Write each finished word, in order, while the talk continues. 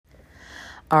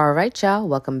All right, y'all.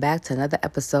 Welcome back to another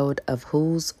episode of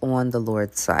Who's on the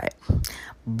Lord's Side.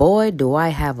 Boy, do I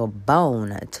have a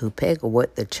bone to pick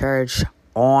with the church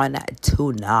on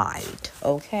tonight.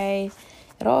 Okay?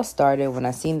 It all started when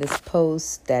I seen this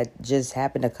post that just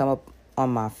happened to come up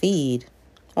on my feed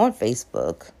on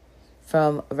Facebook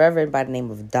from a reverend by the name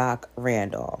of Doc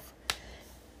Randolph.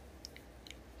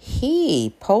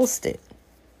 He posted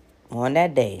on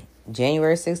that day,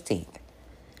 January 16th.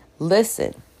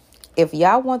 Listen. If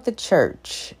y'all want the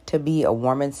church to be a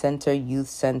woman center, youth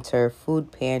center,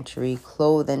 food pantry,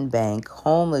 clothing bank,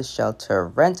 homeless shelter,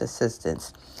 rent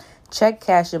assistance, check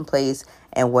cash in place,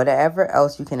 and whatever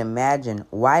else you can imagine,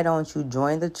 why don't you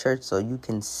join the church so you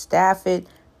can staff it,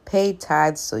 pay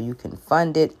tithes so you can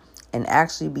fund it, and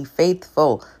actually be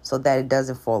faithful so that it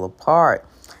doesn't fall apart?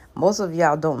 Most of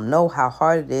y'all don't know how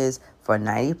hard it is for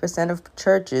 90% of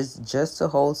churches just to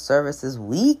hold services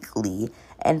weekly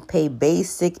and pay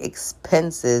basic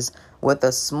expenses with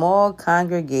a small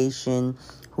congregation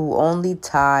who only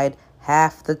tithe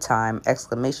half the time, !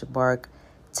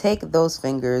 Take those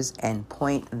fingers and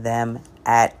point them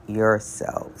at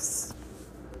yourselves.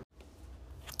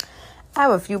 I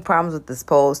have a few problems with this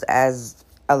post, as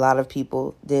a lot of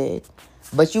people did.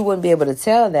 But you wouldn't be able to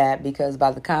tell that because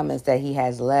by the comments that he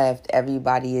has left,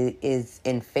 everybody is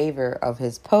in favor of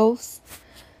his posts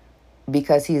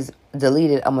because he's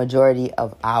deleted a majority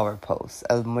of our posts,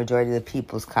 a majority of the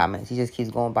people's comments. He just keeps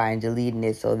going by and deleting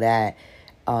it so that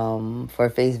for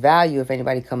face value, if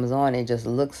anybody comes on, it just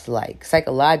looks like,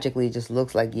 psychologically, it just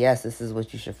looks like, yes, this is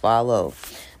what you should follow.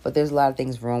 But there's a lot of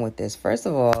things wrong with this. First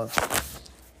of all,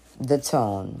 the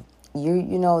tone. You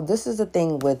know, this is the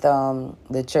thing with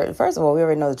the church. First of all, we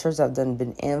already know the churches have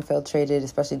been infiltrated,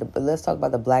 especially let's talk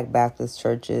about the Black Baptist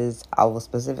churches. I will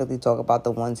specifically talk about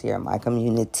the ones here in my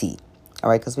community. All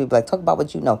right, because people talk about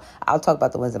what you know. I'll talk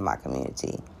about the ones in my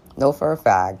community. Know for a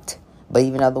fact, but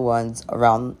even other ones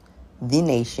around the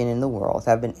nation and the world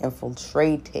have been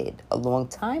infiltrated a long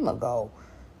time ago.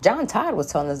 John Todd was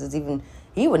telling us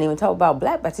he wouldn't even talk about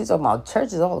Black Baptists. He's talking about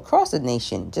churches all across the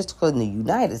nation. Just in the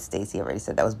United States, he already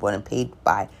said that was born and paid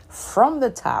by from the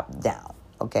top down.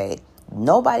 Okay?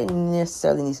 Nobody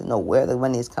necessarily needs to know where the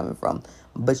money is coming from,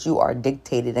 but you are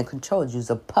dictated and controlled. You're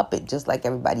a puppet, just like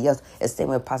everybody else. It's the same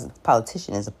way a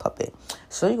politician is a puppet.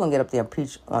 So you're going to get up there and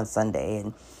preach on Sunday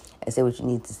and say what you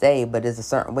need to say, but there's a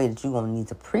certain way that you're going to need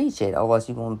to preach it, or else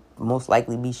you're going to most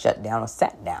likely be shut down or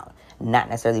sat down. Not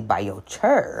necessarily by your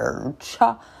church,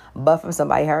 but from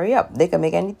somebody. Hurry up. They can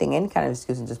make any kind of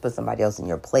excuse and just put somebody else in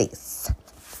your place.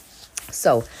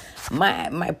 So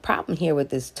my problem here with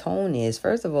this tone is,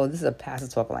 first of all, this is a pastor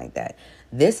talking like that.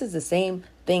 This is the same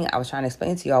thing I was trying to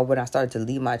explain to y'all when I started to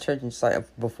leave my church and start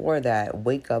before that,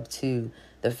 wake up to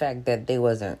the fact that they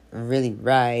wasn't really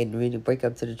right, really wake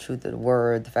up to the truth of the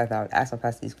word, the fact that I would ask my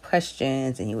pastor these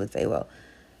questions and he would say, well,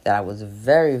 that I was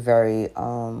very, very,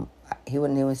 he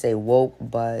wouldn't even say woke,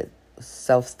 but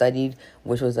self-studied,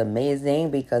 which was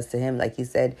amazing because to him, like he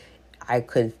said, I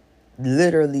could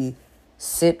literally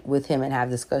sit with him and have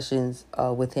discussions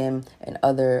with him and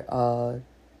other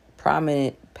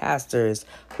prominent pastors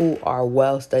who are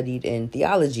well studied in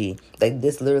theology. Like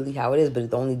this literally how it is,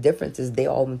 but the only difference is they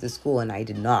all went to school and I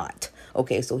did not.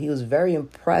 Okay, so he was very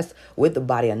impressed with the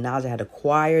body of knowledge I had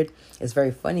acquired. It's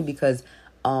very funny because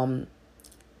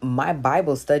my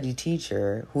Bible study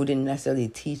teacher, who didn't necessarily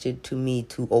teach it to me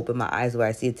to open my eyes where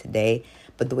I see it today,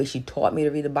 but the way she taught me to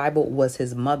read the Bible was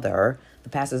his mother. The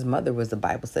pastor's mother was the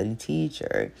Bible study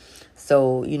teacher.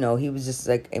 So, you know, he was just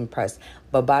like impressed.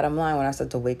 But bottom line, when I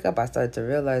started to wake up, I started to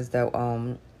realize that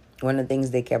one of the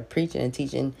things they kept preaching and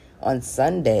teaching on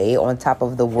Sunday on top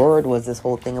of the word was this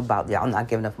whole thing about, y'all not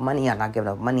giving enough money, y'all not giving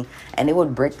enough money. And it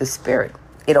would break the spirit.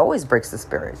 It always breaks the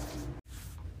spirit.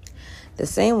 The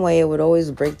same way it would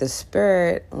always break the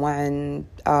spirit when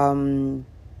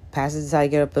pastors decide to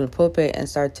get up in the pulpit and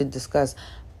start to discuss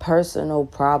personal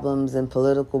problems and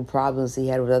political problems he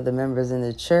had with other members in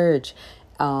the church,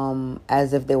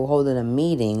 as if they were holding a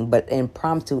meeting, but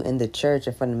impromptu in the church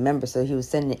in front of members. So he was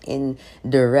sending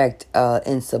indirect,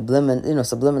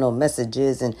 subliminal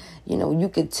messages, and you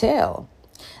could tell.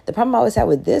 The problem I always had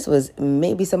with this was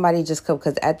maybe somebody just come,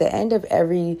 because at the end of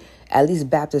every, at least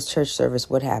Baptist church service,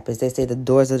 what happens? They say the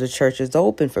doors of the church is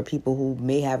open for people who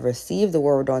may have received the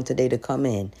word on today to come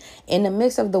in. In the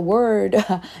midst of the word,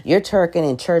 you're turking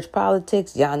in church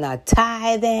politics, y'all not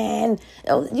tithing,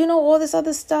 all this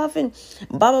other stuff and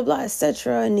blah, blah, blah,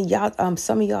 etc. And y'all,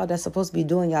 some of y'all that's supposed to be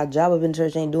doing y'all job up in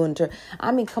church ain't doing church.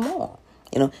 I mean, come on.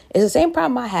 It's the same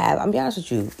problem I have. I'm be honest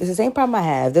with you. It's the same problem I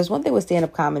have. There's one thing with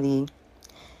stand-up comedy.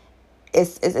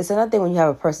 it's another thing when you have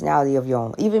a personality of your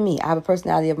own. Even me, I have a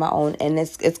personality of my own, and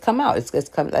it's come out. It's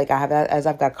come, like, I have, as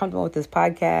I've got comfortable with this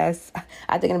podcast.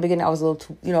 I think in the beginning I was a little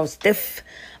too, stiff,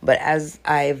 but as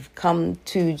I've come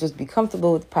to just be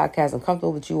comfortable with the podcast and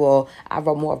comfortable with you all, I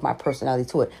brought more of my personality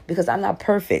to it, because I'm not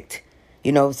perfect.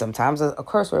 Sometimes a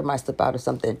curse word might slip out or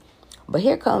something, but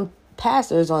here come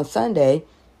pastors on Sunday.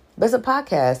 But it's a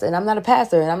podcast, and I'm not a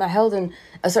pastor, and I'm not held in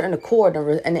a certain accord.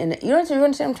 And you understand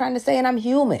what I'm trying to say? And I'm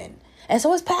human. And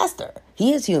so is pastor.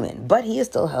 He is human, but he is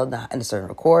still held in a certain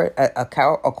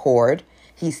accord.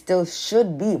 He still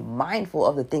should be mindful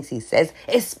of the things he says,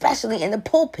 especially in the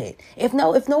pulpit. If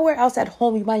nowhere else at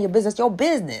home, you mind your business.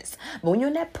 But when you're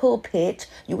in that pulpit,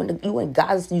 you doing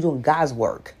God's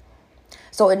work.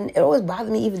 So it always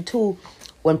bothered me even too,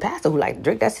 when pastor who liked to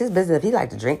drink, that's his business. If he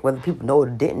liked to drink, whether people know it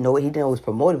or didn't know it, he didn't always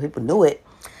promote it. People knew it.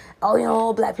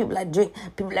 Oh, black people like to drink.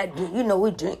 People like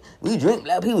to drink. We drink.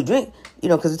 Black people drink.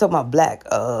 Because we're talking about Black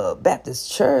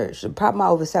Baptist church. The problem I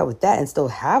always had with that, and still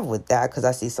have with that, because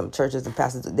I see some churches and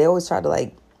pastors, they always try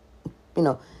to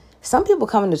some people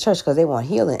come into church because they want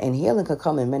healing, and healing could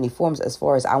come in many forms. As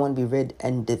far as I want to be rid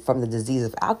from the disease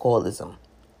of alcoholism.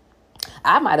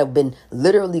 I might have been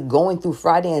literally going through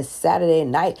Friday and Saturday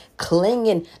night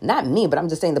clinging, not me, but I'm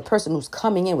just saying the person who's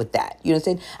coming in with that. You know what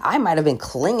I'm saying? I might have been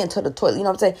clinging to the toilet, you know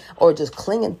what I'm saying? Or just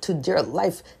clinging to dear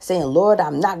life, saying, Lord,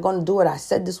 I'm not going to do it. I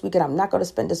said this weekend, I'm not going to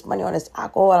spend this money on this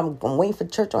alcohol. I'm waiting for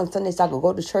church on Sunday so I can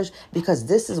go to church, because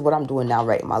this is what I'm doing now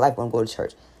right in my life when I go to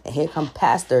church. And here come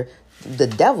pastor, the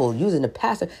devil using the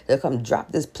pastor to come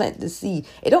plant this seed.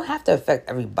 It don't have to affect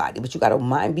everybody, but you got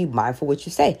to be mindful what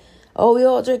you say. Oh, we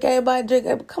all drink. Everybody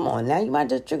drink. Come on, now you might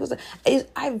just drink.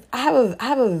 I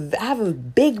have a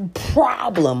big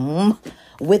problem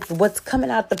with what's coming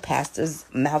out the pastor's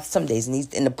mouth some days, and he's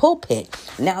in the pulpit.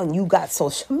 Now you got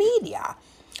social media,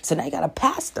 so now you got a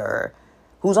pastor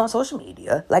who's on social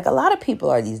media, like a lot of people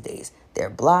are these days.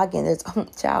 They're blogging.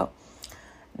 Child,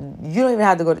 you don't even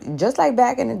have to go. Just like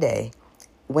back in the day,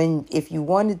 if you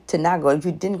wanted to not go, if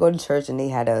you didn't go to church and they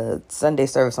had a Sunday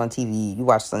service on TV, you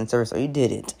watched Sunday service or you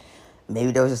didn't.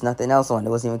 Maybe there was just nothing else on.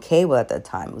 There wasn't even cable at that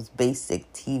time. It was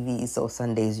basic TV. So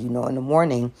Sundays, in the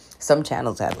morning, some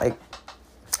channels had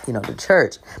the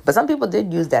church. But some people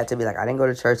did use that to be like, I didn't go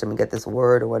to church. Let me get this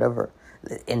word or whatever.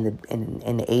 In the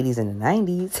 80s and the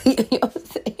 90s. You know what I'm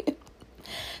saying?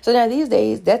 So now these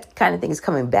days, that kind of thing is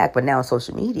coming back, but now on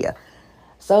social media.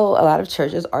 So a lot of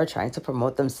churches are trying to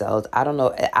promote themselves. I don't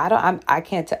know.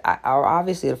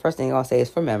 Obviously, the first thing you're going to say is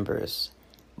for members.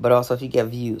 But also if you get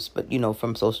views, but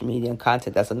from social media and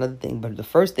content, that's another thing. But the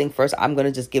first thing first, I'm going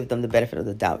to just give them the benefit of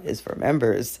the doubt, is for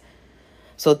members.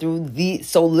 So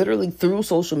literally through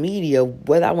social media,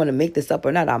 whether I want to make this up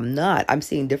or not, I'm not. I'm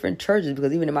seeing different churches,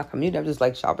 because even in my community, I'm just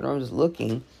like shopping around, just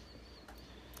looking.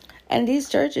 And these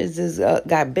churches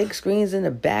got big screens in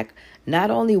the back,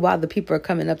 not only while the people are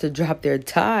coming up to drop their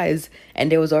tithes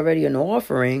and there was already an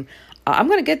offering. I'm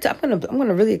going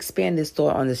to really expand this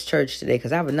thought on this church today,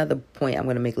 because I have another point I'm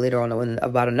going to make later on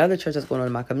about another church that's going on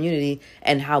in my community,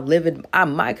 and how livid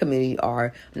my community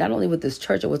are, not only with this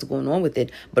church and what's going on with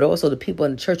it, but also the people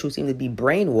in the church who seem to be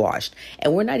brainwashed.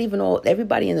 And we're not even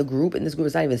everybody in this group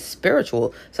is not even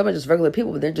spiritual. Some are just regular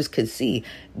people, but they just could see.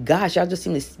 Gosh, y'all just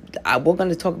seem to, we're going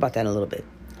to talk about that in a little bit.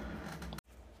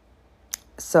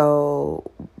 So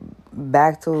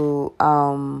back to,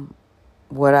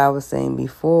 what I was saying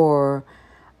before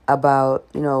about,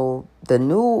 the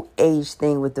new age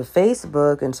thing with the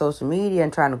Facebook and social media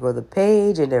and trying to grow the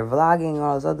page and they're vlogging and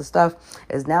all this other stuff,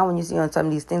 is now when you see on some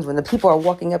of these things, when the people are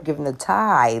walking up giving the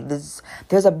tithe,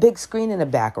 there's a big screen in the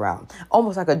background,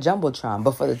 almost like a jumbotron,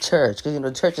 but for the church, because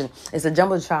the church is a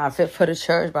jumbotron fit for the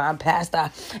church, but I'm pastor,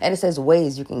 and it says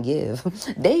ways you can give.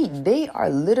 They are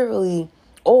literally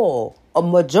a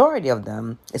majority of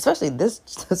them, especially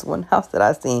this one house that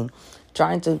I've seen,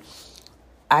 trying to,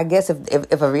 I guess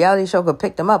if a reality show could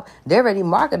pick them up, they're already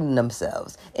marketing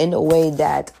themselves in a way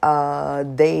that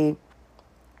they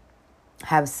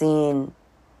have seen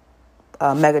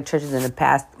mega churches in the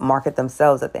past market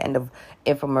themselves at the end of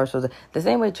infomercials. The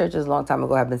same way churches a long time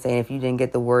ago have been saying, if you didn't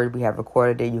get the word, we have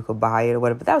recorded it, you could buy it or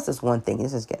whatever. But that was just one thing.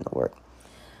 It's just getting the word.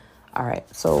 All right.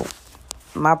 So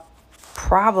my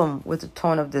problem with the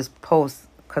tone of this post,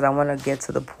 because I want to get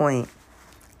to the point,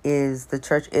 is the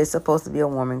church is supposed to be a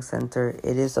warming center.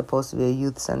 It is supposed to be a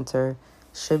youth center.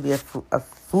 Should be a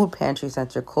food pantry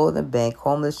center, clothing bank,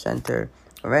 homeless shelter,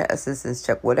 rent assistance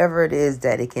check, whatever it is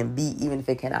that it can be, even if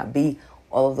it cannot be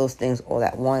all of those things all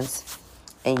at once.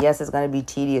 And yes, it's going to be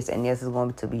tedious, and yes, it's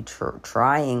going to be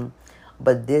trying,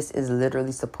 but this is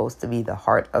literally supposed to be the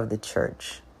heart of the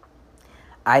church.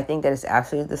 I think that it's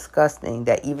absolutely disgusting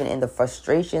that even in the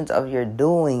frustrations of your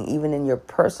doing, even in your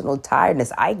personal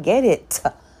tiredness, I get it.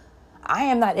 I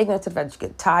am not ignorant to the fact that you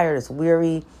get tired, it's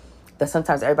weary, that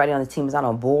sometimes everybody on the team is not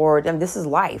on board. I mean, this is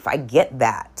life. I get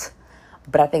that.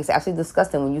 But I think it's absolutely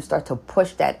disgusting when you start to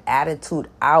push that attitude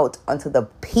out onto the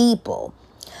people.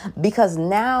 Because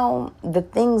now the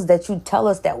things that you tell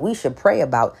us that we should pray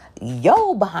about,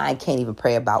 yo behind can't even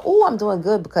pray about. Oh, I'm doing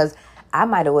good because I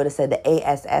might have would have said the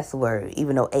ASS word,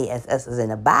 even though ASS is in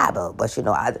the Bible. But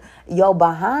yo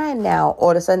behind now,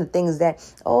 all of a sudden things that,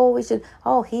 we should,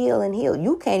 heal and heal.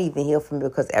 You can't even heal from it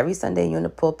because every Sunday you're in the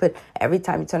pulpit. Every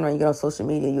time you turn around, you get on social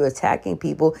media, you're attacking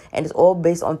people. And it's all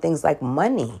based on things like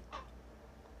money.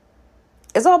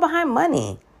 It's all behind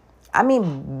money. I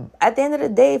mean, at the end of the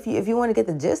day, if you want to get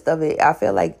the gist of it, I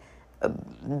feel like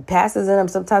pastors and them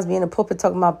sometimes be in the pulpit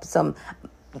talking about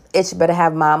it better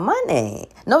have my money.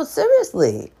 No,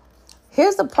 seriously.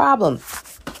 Here's the problem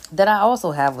that I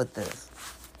also have with this.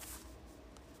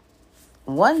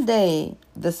 One day,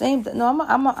 this is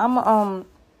the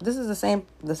same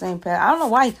pastor. I don't know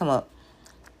why he come up,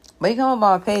 but he come up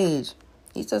on my page.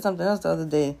 He said something else the other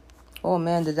day. Oh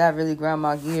man, did that really grind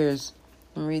my gears?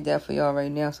 I'm read that for y'all right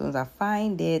now as soon as I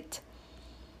find it.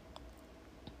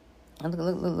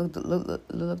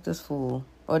 Look this fool.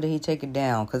 Or did he take it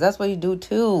down? Because that's what you do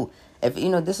too. If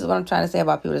this is what I'm trying to say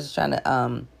about people that's trying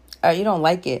to you don't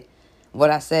like it, what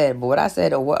I said, but what I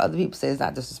said or what other people say is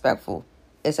not disrespectful.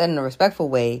 It's said in a respectful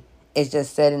way. It's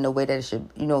just said in the way that it should,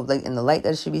 like in the light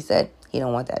that it should be said. He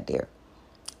don't want that there.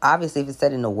 Obviously, if it's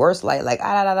said in the worst light, like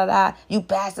you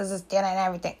bastards are stealing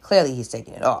everything. Clearly, he's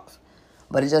taking it off.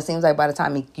 But it just seems like by the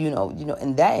time he,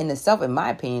 and that in itself, in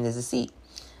my opinion, is a seat.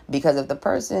 Because if the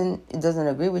person doesn't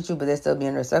agree with you, but they're still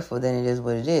being respectful, then it is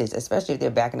what it is. Especially if they're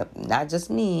backing up, not just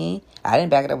me. I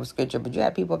didn't back it up with scripture, but you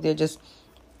have people up there just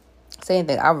saying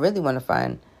things. I really want to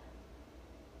find.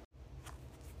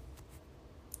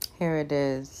 Here it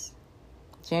is.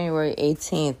 January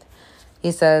 18th.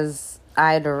 He says,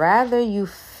 I'd rather you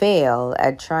fail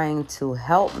at trying to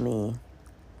help me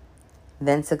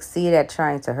than succeed at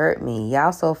trying to hurt me.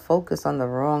 Y'all so focused on the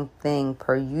wrong thing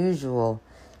per usual.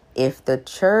 If the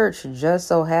church just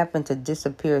so happened to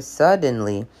disappear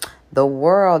suddenly, the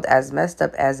world, as messed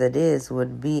up as it is,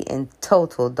 would be in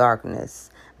total darkness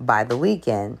by the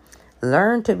weekend.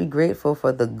 Learn to be grateful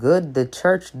for the good the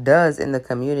church does in the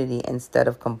community instead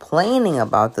of complaining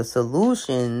about the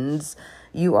solutions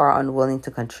you are unwilling to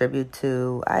contribute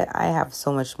to. I have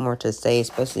so much more to say,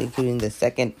 especially including the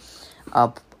second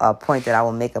point that I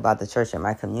will make about the church in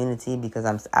my community, because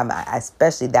I'm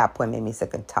especially that point made me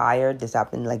sick and tired. This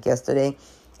happened like yesterday,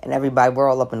 and we're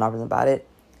all up in arms about it.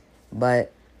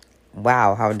 But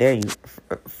wow, how dare you?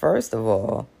 First of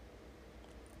all,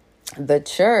 the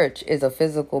church is a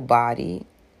physical body.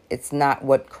 It's not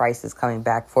what Christ is coming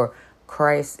back for.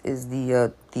 Christ is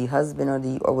the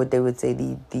husband or what they would say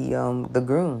the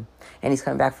groom, and he's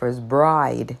coming back for his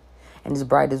bride, and his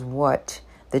bride is what?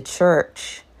 The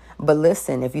church. But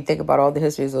listen, if you think about all the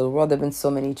histories of the world, there have been so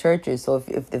many churches. So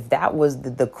if that was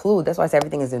the clue, that's why I say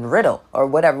everything is in riddle or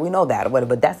whatever. We know that,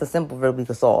 but that's a simple riddle we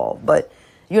can solve. But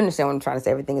you understand what I'm trying to say?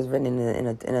 Everything is written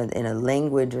in a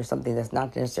language or something that's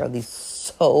not necessarily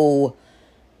so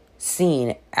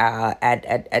seen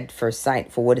at first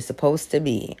sight for what it's supposed to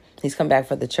be. He's come back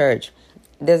for the church.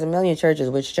 There's a million churches.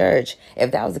 Which church?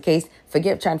 If that was the case,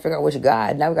 forget trying to figure out which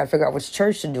God. Now we got to figure out which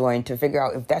church to join to figure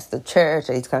out if that's the church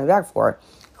that he's coming back for.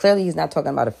 Clearly, he's not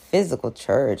talking about a physical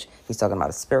church. He's talking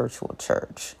about a spiritual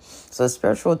church. So a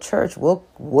spiritual church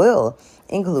will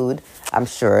include, I'm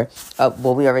sure,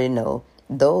 we already know,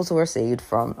 those who are saved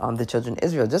from the children of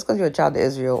Israel. Just because you're a child of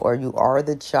Israel or you are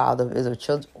the child of Israel,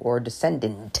 child or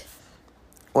descendant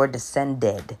or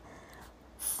descended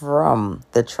from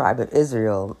the tribe of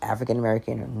Israel, African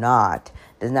American or not,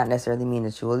 does not necessarily mean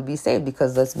that you will be saved.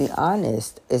 Because let's be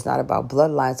honest, it's not about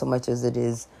bloodline so much as it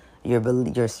is your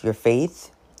faith,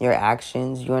 your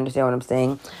actions. You understand what I'm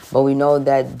saying? But we know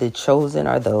that the chosen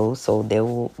are those, so there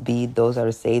will be those that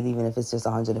are saved, even if it's just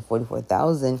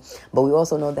 144,000. But we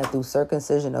also know that through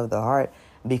circumcision of the heart,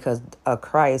 because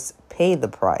Christ paid the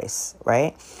price,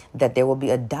 right? That there will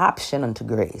be adoption unto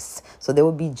grace. So there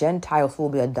will be Gentiles who will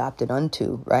be adopted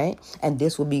unto, right? And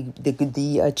this will be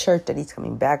the church that he's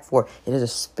coming back for. It is a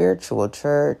spiritual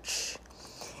church.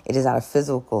 It is not a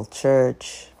physical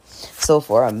church. So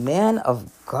for a man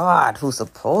of God who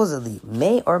supposedly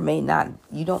may or may not,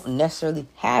 you don't necessarily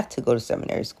have to go to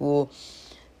seminary school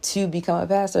to become a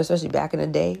pastor, especially back in the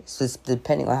day. So it's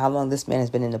depending on how long this man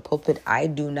has been in the pulpit, I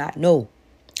do not know.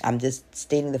 I'm just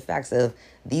stating the facts of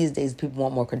these days. People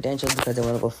want more credentials because they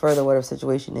want to go further, whatever the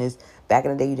situation is. Back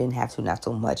in the day, you didn't have to, not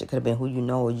so much. It could have been who you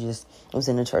know, or you just was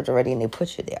in the church already and they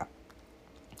put you there.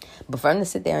 But for him to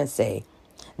sit there and say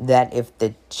that if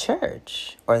the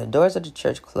church or the doors of the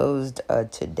church closed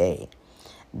today,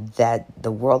 that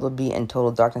the world would be in total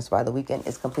darkness by the weekend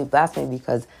is complete blasphemy,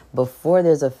 because before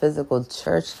there's a physical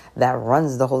church that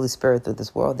runs the Holy Spirit through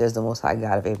this world, there's the Most High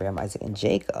God of Abraham, Isaac, and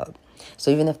Jacob.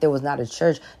 So even if there was not a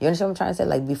church, you understand what I'm trying to say?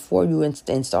 Like, before you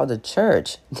installed a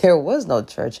church, there was no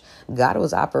church. God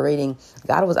was operating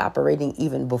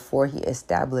even before he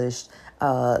established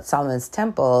Solomon's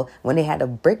temple, when they had a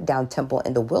breakdown temple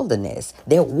in the wilderness.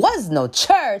 There was no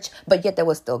church, but yet there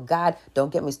was still God.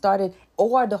 Don't get me started.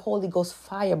 Or the Holy Ghost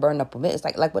fire burned up a bit. It's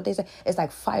like what they say. It's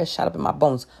like fire shot up in my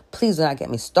bones. Please do not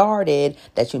get me started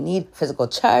that you need physical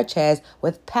churches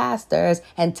with pastors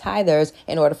and tithers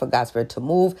in order for God's Spirit to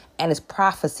move and his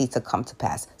prophecy to come to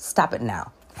pass. Stop it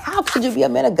now. How could you be a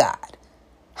man of God?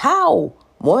 How?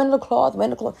 Men in the cloth,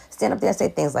 stand up there and say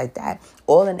things like that.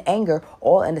 All in anger,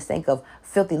 all in the sake of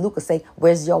filthy lucre. Say,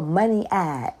 where's your money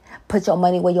at? Put your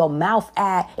money where your mouth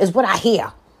at, is what I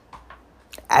hear.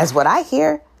 As what I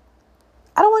hear,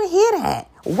 I don't want to hear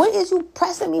that. What is you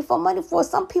pressing me for money for?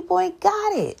 Some people ain't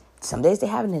got it. Some days they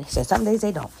have it, and some days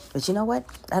they don't. But you know what?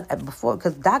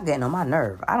 Because Doc getting on my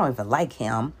nerve. I don't even like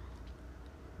him.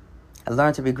 I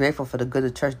learned to be grateful for the good the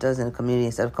church does in the community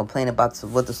instead of complaining about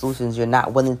what the solutions you're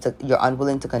unwilling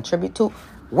to contribute to.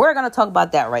 We're going to talk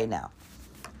about that right now.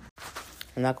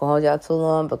 I'm not going to hold y'all too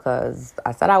long because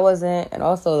I said I wasn't. And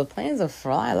also the planes are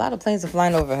flying. A lot of planes are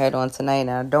flying overhead on tonight. And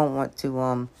I don't want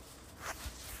to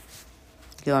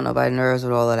get on nobody's nerves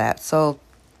with all of that. So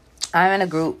I'm in a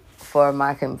group for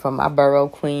my borough,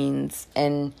 Queens,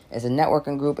 and it's a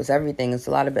networking group. It's everything. It's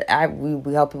a lot of it.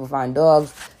 We help people find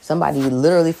dogs. Somebody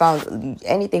literally found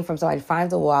anything from somebody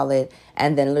finds a wallet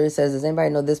and then literally says, does anybody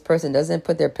know this person? Doesn't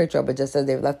put their picture up, but just says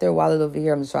they've left their wallet over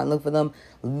here. I'm just trying to look for them.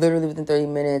 Literally within 30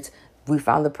 minutes, we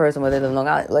found the person, whether they're Long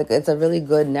Island. Like, it's a really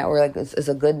good network. Like, it's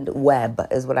a good web,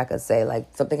 is what I could say. Like,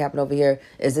 something happened over here.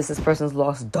 Is this person's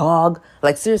lost dog?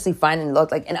 Like, seriously, finding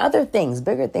lost, like, and other things,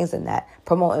 bigger things than that.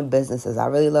 Promoting businesses. I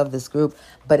really love this group,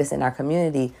 but it's in our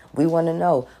community. We want to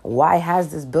know, why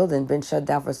has this building been shut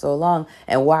down for so long?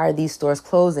 And why are these stores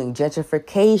closing?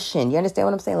 Gentrification. You understand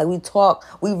what I'm saying? Like,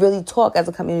 we really talk as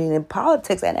a community in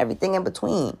politics and everything in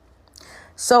between.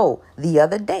 So, the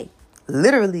other day,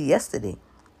 literally yesterday,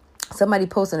 somebody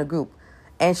posted in a group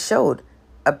and showed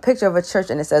a picture of a church,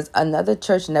 and it says, another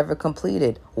church never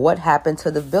completed. What happened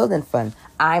to the building fund?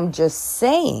 I'm just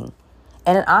saying.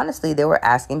 And honestly, they were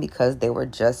asking because they were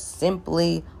just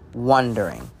simply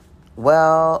wondering.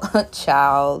 Well,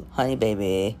 child, honey,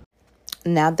 baby.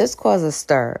 Now, this caused a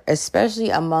stir, especially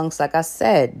amongst, like I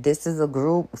said, this is a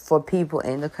group for people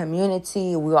in the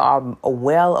community. We are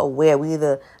well aware. We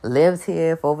either lived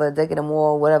here for over a decade or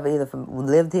more, whatever,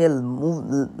 lived here,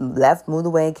 moved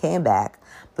away, and came back.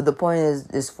 But the point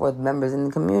is for members in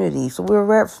the community. So we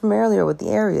were familiar with the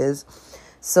areas.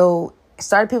 So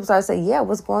people started saying, yeah,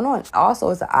 what's going on? Also,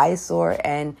 it's an eyesore.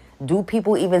 And do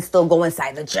people even still go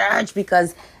inside the church?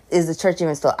 Because is the church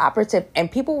even still operative?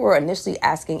 And people were initially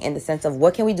asking in the sense of,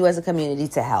 what can we do as a community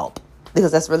to help?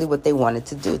 Because that's really what they wanted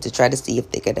to do, to try to see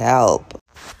if they could help.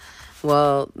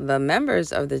 Well, the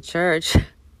members of the church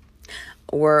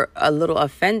were a little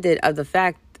offended of the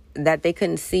fact that they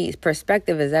couldn't see.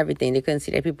 Perspective is everything. They couldn't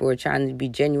see that people were trying to be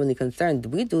genuinely concerned.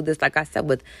 We do this, like I said,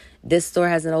 with this store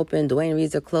hasn't opened, Dwayne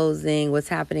Reed's are closing, what's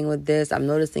happening with this? I'm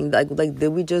noticing like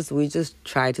we just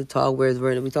try to talk, whereas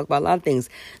we talk about a lot of things.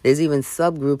 There's even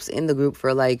subgroups in the group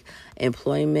for like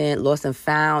employment, lost and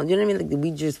found. You know what I mean?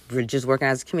 Like we're just working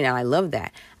as a community, and I love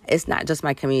that. It's not just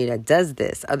my community that does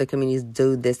this. Other communities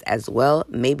do this as well.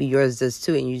 Maybe yours does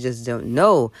too, and you just don't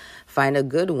know. Find a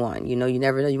good one. You know, you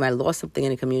never know. You might have lost something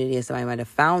in a community and somebody might have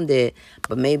found it,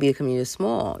 but maybe a community is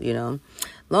small, you know.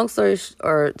 Long story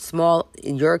or small,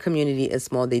 your community is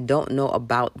small. They don't know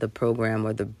about the program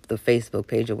or the Facebook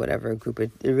page or whatever group.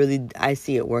 It really, I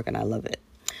see it work and I love it.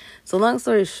 So long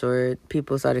story short,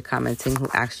 people started commenting who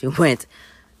actually went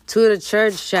to the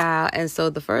church, child. And so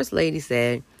the first lady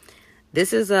said,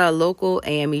 this is a local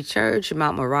AME church,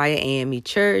 Mount Moriah AME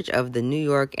Church of the New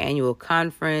York Annual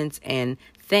Conference. And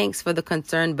thanks for the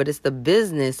concern, but it's the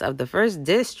business of the first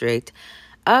district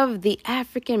of the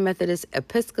African Methodist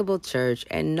Episcopal Church,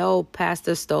 and no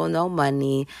pastor stole no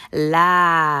money.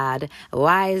 Lad,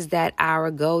 why is that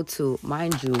our go-to?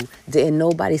 Mind you, didn't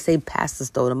nobody say pastor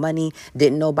stole the money?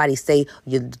 Didn't nobody say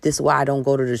this is why I don't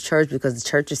go to the church, because the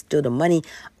church is still the money?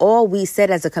 All we said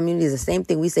as a community is the same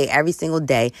thing we say every single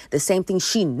day, the same thing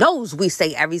she knows we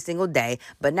say every single day.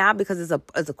 But now, because it's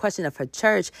a question of her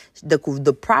church,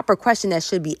 the proper question that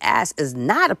should be asked is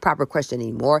not a proper question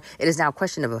anymore. It is now a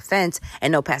question of offense,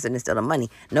 and no pastor didn't steal the money.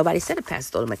 Nobody said the pastor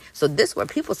stole the money. So this is where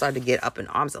people start to get up in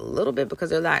arms a little bit, because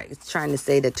they're like trying to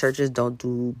say that churches don't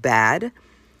do bad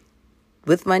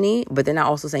with money, but they're not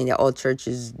also saying that all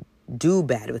churches do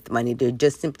bad with money. They're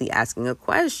just simply asking a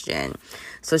question.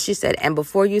 So she said, and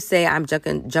before you say I'm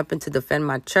jumping to defend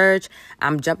my church,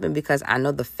 I'm jumping because I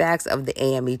know the facts of the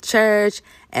AME church,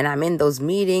 and I'm in those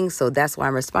meetings, so that's why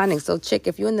I'm responding. So chick,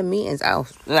 if you're in the meetings, at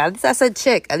least I said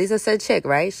chick,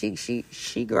 right?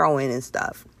 She growing and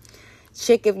stuff.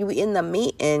 Chick, if you in the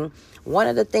meeting, one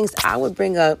of the things I would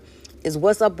bring up is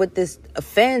what's up with this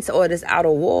offense or this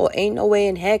outer wall. Ain't no way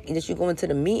in heck that you go into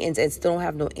the meetings and still don't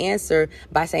have no answer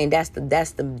by saying that's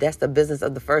the business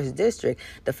of the first district.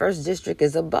 The first district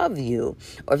is above you.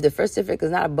 Or if the first district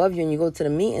is not above you and you go to the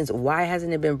meetings, why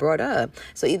hasn't it been brought up?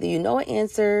 So either you know an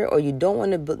answer or you don't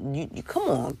want to. You come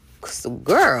on,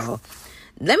 girl.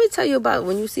 Let me tell you about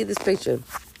when you see this picture.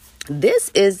 This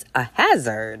is a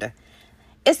hazard.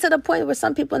 It's to the point where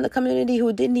some people in the community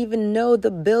who didn't even know the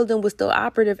building was still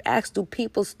operative asked, do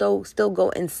people still go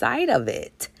inside of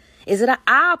it? Is it an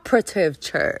operative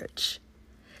church?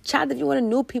 Child, if you want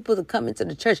new people to come into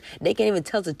the church, they can't even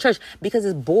tell the church because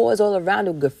there's boards all around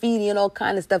it, graffiti and all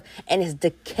kind of stuff, and it's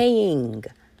decaying.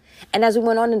 And as we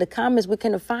went on in the comments, we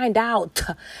can find out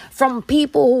from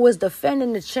people who was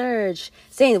defending the church,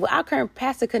 saying, well, our current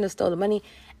pastor couldn't have stole the money.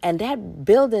 And that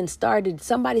building started,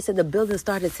 somebody said the building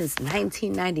started since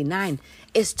 1999.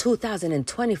 It's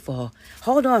 2024.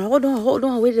 Hold on.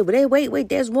 Wait,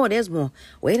 there's more.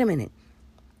 Wait a minute.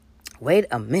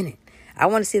 I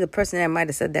want to see the person that might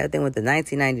have said that thing with the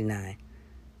 1999.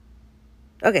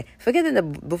 Okay,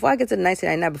 before I get to the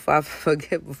 1999,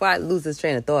 before I lose this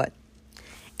train of thought,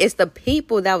 it's the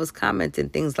people that was commenting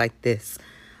things like this.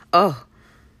 Oh,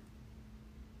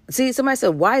 see, somebody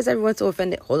said, why is everyone so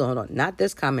offended? Hold on. Not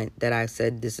this comment that I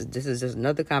said. This is just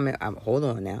another comment. Hold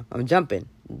on now. I'm jumping.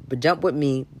 But jump with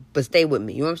me, but stay with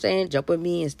me. You know what I'm saying? Jump with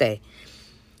me and stay.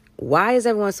 Why is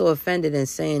everyone so offended and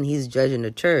saying he's judging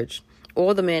the church?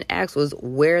 All the man asked was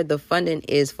where the funding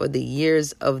is for the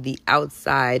years of the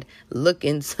outside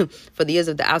looking so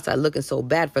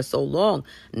bad for so long.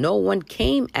 No one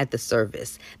came at the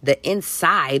service, the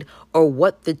inside, or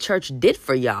what the church did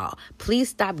for y'all. Please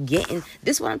stop getting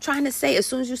this. Is what I'm trying to say. As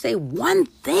soon as you say one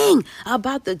thing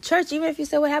about the church, even if you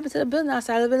say what happened to the building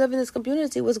outside, we live in this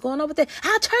community, what's going on with it?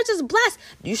 Our church is blessed.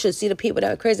 You should see the people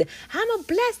that are crazy. I'm a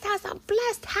blessed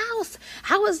house.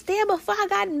 I was there before I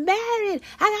got married.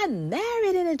 I got married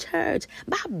in the church.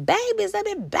 My babies have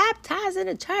been baptized in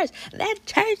the church. That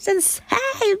church is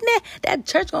saved me. That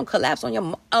church gonna collapse on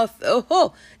your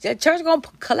that church gonna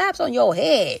collapse on your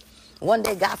head one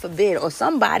day, God forbid, or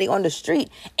somebody on the street,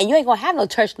 and you ain't gonna have no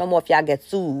church no more if y'all get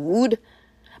sued.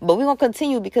 But we're gonna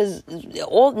continue because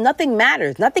nothing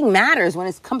matters. Nothing matters when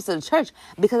it comes to the church,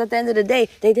 because at the end of the day,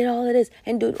 they did all of this.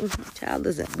 And dude, child,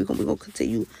 listen, we're gonna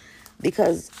continue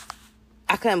because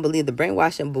I couldn't believe the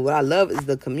brainwashing. But what I love is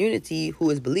the community who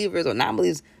is believers or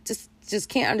non-believers just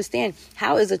can't understand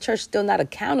how is the church still not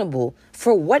accountable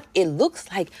for what it looks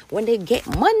like when they get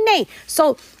money.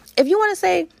 So if you want to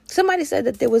say, somebody said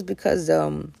that there was because all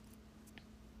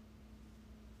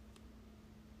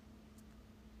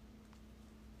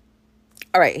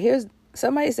right,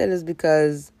 somebody said it's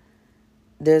because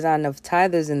there's not enough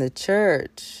tithers in the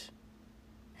church.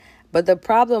 But the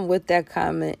problem with that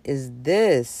comment is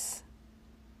this.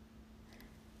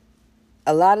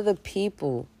 A lot of the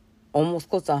people, almost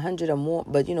close to 100 or more,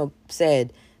 but,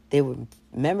 said they were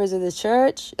members of the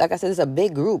church. Like I said, it's a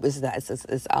big group. It's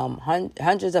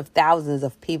hundreds of thousands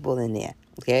of people in there,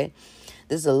 okay?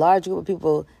 This is a large group of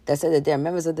people that said that they're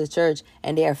members of the church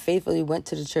and they are faithfully went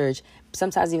to the church.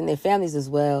 Sometimes even their families as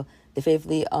well. They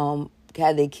faithfully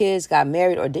had their kids, got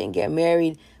married or didn't get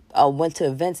married, went to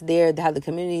events there, how the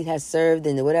community has served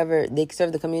and whatever, they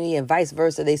serve the community and vice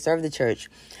versa, they serve the church.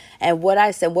 And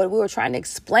what we were trying to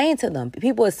explain to them,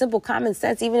 people with simple common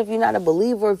sense, even if you're not a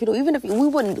believer, we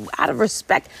wouldn't, out of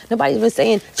respect, nobody's been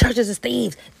saying churches are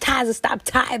thieves, tithes are stop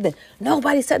tithing.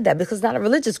 Nobody said that because it's not a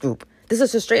religious group. This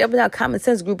is a straight up and down common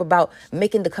sense group about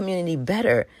making the community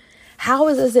better.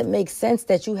 does it make sense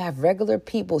that you have regular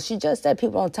people? She just said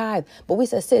people don't tithe, but we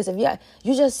said, sis, if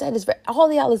you just said this, all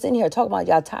of y'all is in here talking about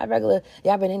y'all tithe regular.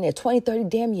 Y'all been in there 20, 30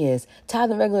 damn years,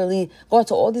 tithing regularly, going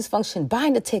to all these functions,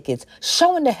 buying the tickets,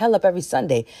 showing the hell up every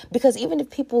Sunday. Because even if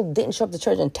people didn't show up to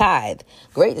church and tithe,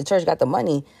 great, the church got the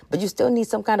money, but you still need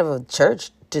some kind of a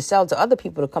church to sell to other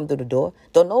people to come through the door.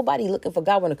 Don't nobody looking for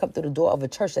God want to come through the door of a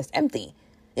church that's empty.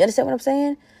 You understand what I'm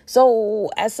saying? So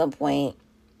at some point,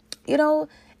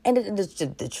 and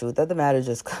the truth of the matter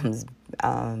just comes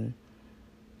down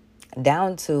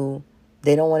to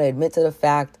they don't want to admit to the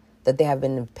fact that they have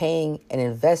been paying and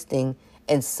investing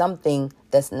in something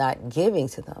that's not giving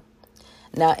to them.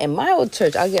 Now, in my old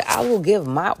church, I will give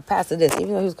my pastor this,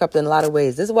 even though he was corrupt in a lot of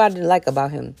ways. This is what I didn't like about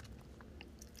him.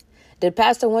 Did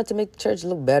pastor want to make the church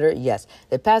look better? Yes.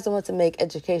 Did pastor want to make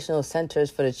educational centers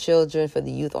for the children, for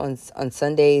the youth on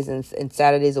Sundays and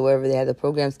Saturdays or wherever they had the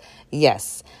programs?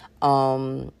 Yes.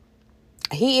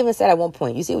 He even said at one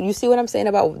point, you see what I'm saying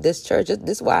about this church?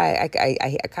 This is why I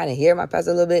kind of hear my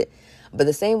pastor a little bit. But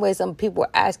the same way some people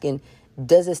are asking,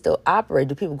 does it still operate?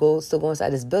 Do people still go inside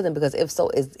this building? Because if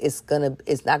so,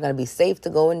 it's not gonna be safe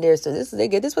to go in there. So this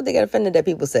is what they get offended that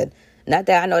people said. Not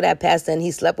that I know that pastor and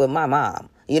he slept with my mom.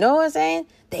 You know what I'm saying?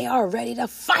 They are ready to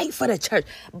fight for the church.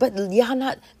 But y'all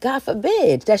not, God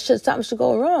forbid, something should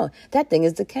go wrong. That thing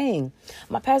is decaying.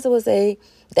 My pastor would say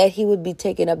that he would be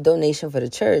taking up donation for the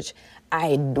church.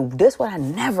 This what I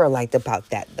never liked about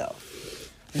that though.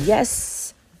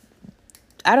 Yes,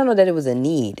 I don't know that it was a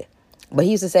need, but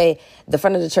he used to say the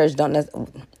front of the church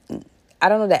I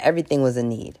don't know that everything was a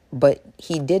need, but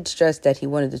he did stress that he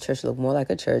wanted the church to look more like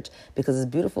a church because as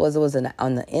beautiful as it was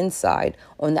on the inside,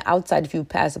 on the outside, if you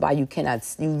pass by, you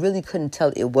really couldn't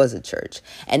tell it was a church.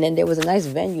 And then there was a nice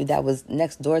venue that was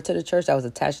next door to the church that was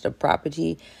attached to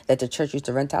property that the church used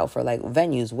to rent out for like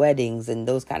venues, weddings, and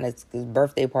those kind of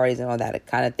birthday parties and all that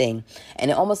kind of thing.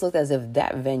 And it almost looked as if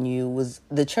that venue was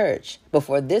the church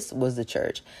before this was the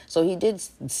church. So he did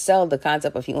sell the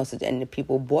concept of he wants to, and the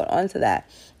people bought onto that.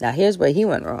 Now, here's where he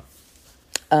went wrong.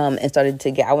 And started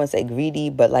to get, I wouldn't say greedy,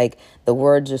 but like the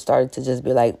word just started to just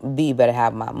be like, B, you better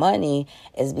have my money,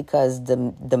 is because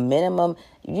the minimum,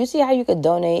 you see how you could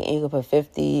donate and you could put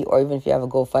 50, or even if you have a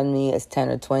GoFundMe, it's 10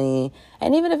 or 20.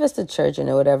 And even if it's the church and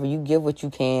whatever, you give what you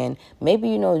can. Maybe,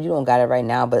 you don't got it right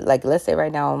now, but like, let's say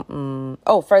right now,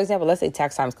 for example, let's say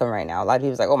tax time's coming right now. A lot of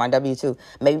people's like, my W-2,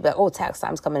 maybe like, tax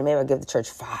time's coming, maybe I'll give the church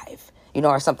 $5,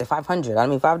 or something, $500. I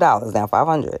mean, $5 now,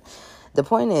 $500. The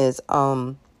point is,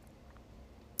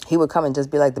 he would come and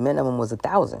just be like, the minimum was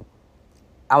 $1,000.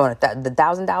 I want the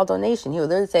 $1,000 donation. He would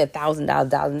literally say $1,000,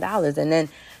 $1,000. And then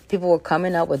people were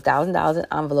coming up with $1,000 in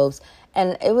envelopes.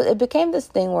 And it became this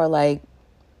thing where like,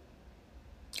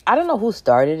 I don't know who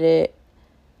started it,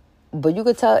 but you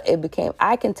could tell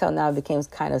I can tell now it became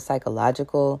kind of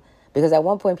psychological, because at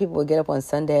one point people would get up on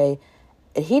Sunday.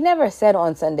 He never said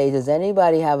on Sunday, does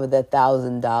anybody have the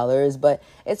 $1,000? But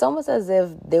it's almost as if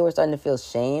they were starting to feel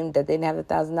shamed that they didn't have the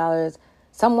 $1,000.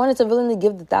 Some wanted to willingly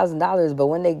give the $1,000, but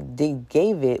when they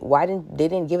gave it, they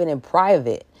didn't give it in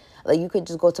private? Like, you could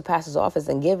just go to pastor's office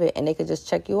and give it, and they could just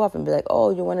check you off and be like,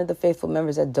 oh, you're one of the faithful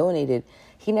members that donated.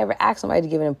 He never asked somebody to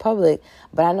give it in public,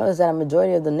 but I noticed that a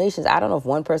majority of donations, I don't know if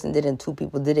one person did it and two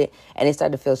people did it, and they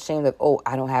started to feel shamed, like, oh,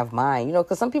 I don't have mine.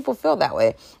 Because some people feel that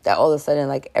way, that all of a sudden,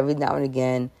 like, every now and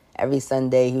again, every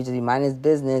Sunday, he would just be minding his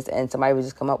business, and somebody would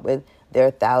just come up with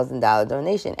their $1,000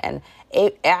 donation. And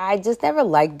I just never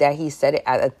liked that he said it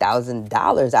at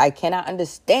 $1,000. I cannot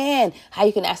understand how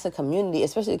you can ask the community,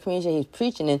 especially the community he's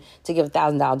preaching in, to give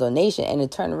 $1,000 donation, and to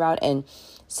turn around and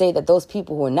say that those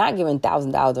people who are not giving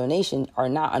 $1,000 donation are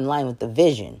not in line with the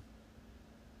vision.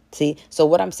 See? So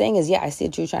what I'm saying is, yeah, I see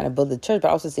that you're trying to build the church, but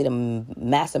I also see the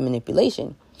massive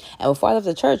manipulation. And before I left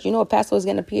the church, you know what pastor was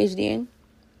getting a PhD in?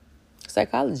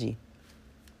 Psychology.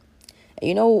 And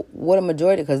you know what a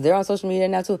majority, because they're on social media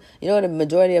now too, you know what a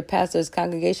majority of pastors'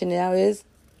 congregation now is?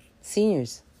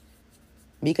 Seniors.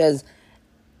 Because,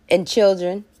 and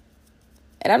children,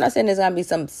 and I'm not saying there's going to be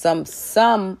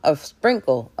some of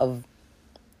sprinkle of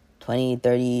 20,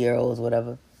 30-year-olds,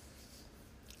 whatever,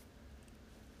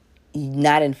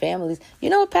 not in families. You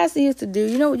know what pastor used to do?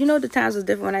 You know the times was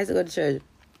different when I used to go to church?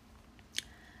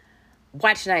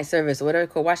 Watch night service, or whatever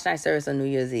it's called, watch night service on New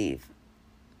Year's Eve.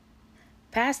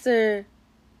 Pastor,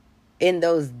 in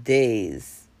those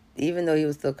days, even though he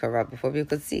was still corrupt, before people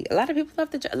could see, a lot of people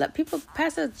left the church.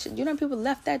 People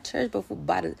left that church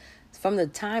from the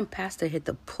time pastor hit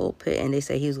the pulpit and they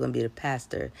said he was going to be the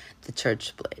pastor, the church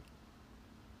split.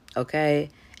 Okay?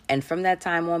 And from that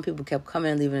time on, people kept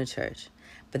coming and leaving the church.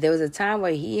 But there was a time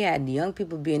where he had young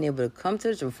people being able to come to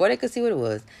the church before they could see what it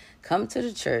was, come to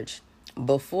the church,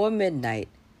 before midnight,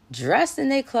 dressed in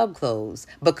their club clothes,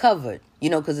 but covered,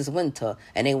 because it's winter,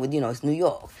 and they would, it's New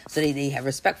York, so they have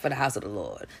respect for the house of the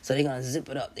Lord, so they're gonna zip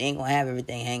it up. They ain't gonna have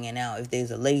everything hanging out if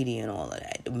there's a lady and all of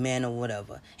that, the man or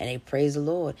whatever, and they praise the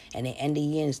Lord, and they end the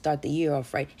year and start the year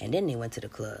off right, and then they went to the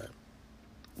club.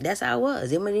 That's how it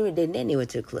was. Then they went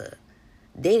to the club.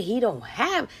 He don't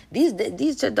have these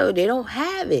though. They don't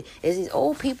have it. It's these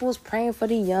old people's praying for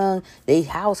the young, these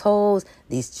households,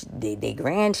 they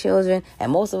grandchildren,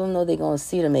 and most of them know they're gonna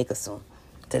see the maker soon.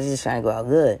 So they're just trying to go out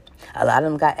good. A lot of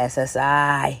them got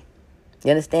SSI.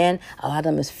 You understand? A lot of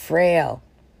them is frail.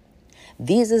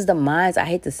 These is the minds. I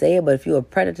hate to say it, but if you're a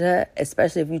predator,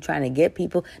 especially if you're trying to get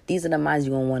people, these are the minds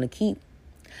you're gonna want to keep.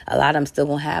 A lot of them still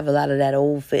gonna have a lot of that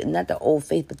old faith, not the old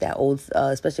faith, but that old,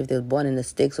 especially if they was born in the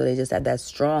sticks, or they just had that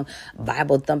strong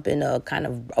Bible thumping kind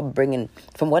of upbringing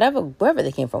from wherever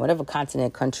they came from, whatever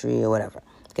continent, country, or whatever.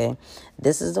 Okay,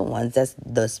 this is the ones that's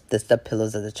the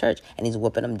pillars of the church, and he's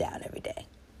whooping them down every day.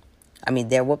 I mean,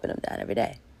 they're whooping them down every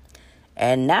day,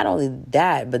 and not only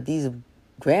that, but these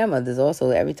grandmothers also,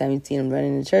 every time you see them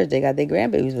running in church, they got their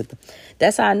grandbabies with them.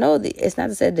 That's how I know it's not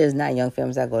to say there's not young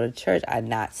families that go to church. I'm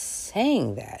not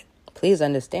saying that. Please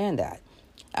understand that.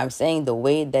 I'm saying the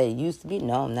way that it used to be.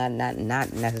 No, not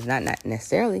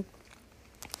necessarily.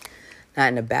 Not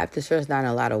in the Baptist church, not in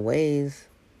a lot of ways.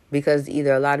 Because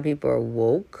either a lot of people are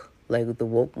woke, like the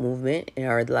woke movement,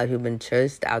 or a lot of people been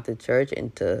churched out the church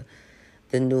into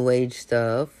the new age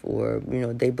stuff, or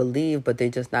they believe but they're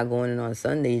just not going in on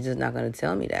Sunday. You're just not going to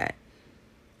tell me that.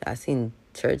 I seen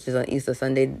churches on Easter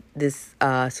Sunday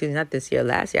last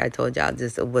year I told y'all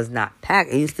it was not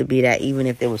packed. It used to be that even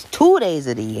if there was 2 days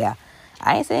of the year,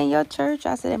 I ain't saying your church,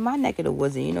 I said in my neck of the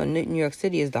woods. New York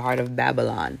City is the heart of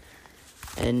Babylon,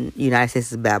 and United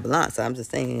States is Babylon, so I'm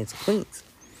just saying it's Queens.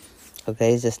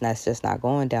 Okay, it's just not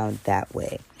going down that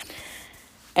way.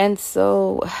 And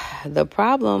so the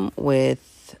problem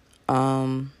with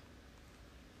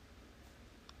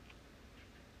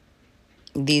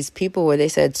these people where they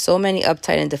said so many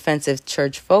uptight and defensive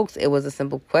church folks, it was a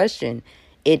simple question.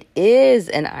 It is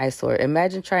an eyesore.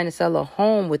 Imagine trying to sell a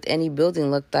home with any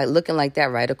building looking like that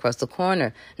right across the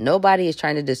corner. Nobody is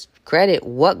trying to discredit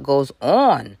what goes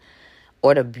on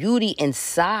or the beauty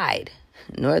inside,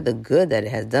 nor the good that it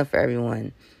has done for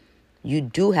everyone. You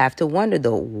do have to wonder,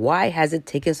 though, why has it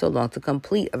taken so long to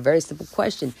complete? A very simple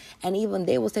question. And even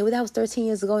they will say, well, that was 13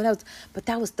 years ago. But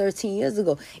that was 13 years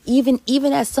ago. Even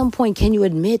at some point, can you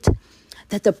admit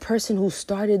that the person who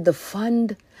started the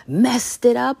fund messed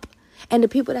it up? And the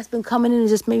people that's been coming in and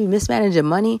just maybe mismanaging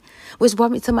money, which brought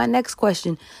me to my next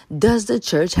question. Does the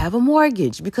church have a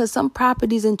mortgage? Because some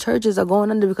properties and churches are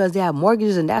going under because they have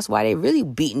mortgages, and that's why they really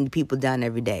beating people down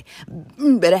every day.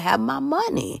 Better have my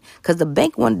money, because the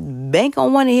bank don't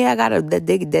want to hear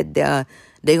that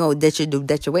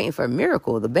you're waiting for a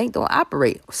miracle. The bank don't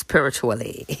operate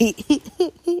spiritually.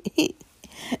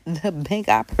 The bank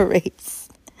operates.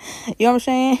 You know what I'm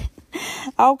saying?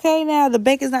 Okay, now the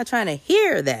bank is not trying to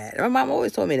hear that. My mom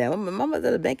always told me that. My mama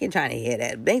said the bank ain't trying to hear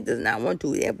that. The bank does not want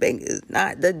to. Their bank is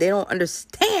not. They don't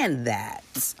understand that.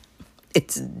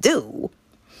 It's due.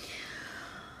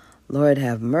 Lord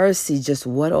have mercy. Just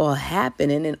what all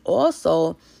happened. And then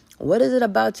also, what is it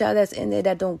about y'all that's in there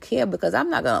that don't care? Because I'm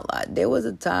not going to lie. There was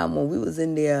a time when we was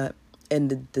in there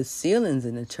and the ceilings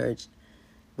in the church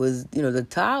was, the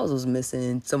tiles was missing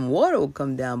and some water would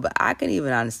come down. But I can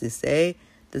even honestly say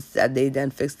they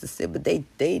done fixed the ceiling, but they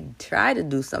try to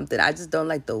do something. I just don't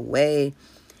like the way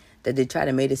that they try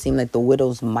to make it seem like the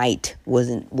widow's mite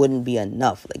wouldn't be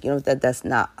enough. Like, it's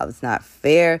not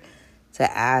fair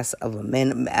to ask of a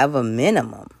minimum.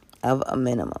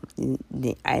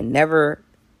 I never,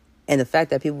 and the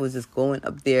fact that people was just going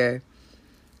up there.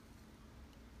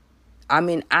 I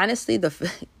mean, honestly, this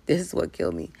is what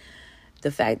killed me.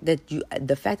 The fact that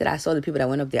I saw the people that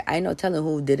went up there, I ain't no telling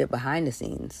who did it behind the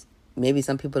scenes. Maybe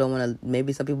some people don't want to,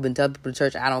 maybe some people been telling people to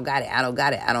church, I don't got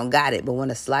it, but want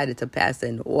to slide it to pastor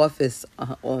in the office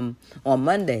on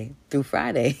Monday through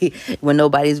Friday when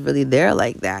nobody's really there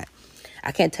like that.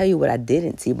 I can't tell you what I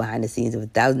didn't see behind the scenes of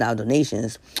 $1,000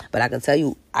 donations, but I can tell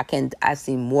you, I've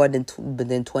seen more than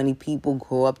 20 people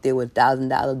go up there with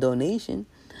 $1,000 donation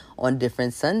on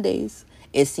different Sundays.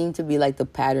 It seemed to be like the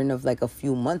pattern of like a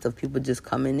few months of people just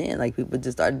coming in. Like people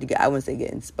just started to get, I wouldn't say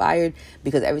get inspired,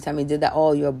 because every time he did that,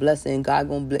 oh, you're a blessing, God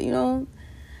gonna bless,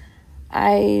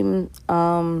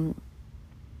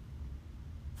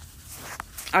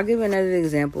 I'll give you another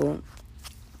example,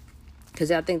 because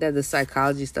I think that the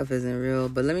psychology stuff isn't real,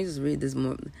 but let me just read this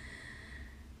more.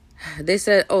 They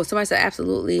said, oh, somebody said,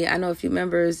 absolutely. I know a few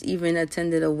members even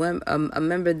attended a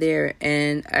member there,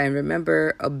 and I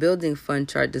remember a building fund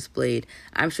chart displayed.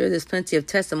 I'm sure there's plenty of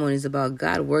testimonies about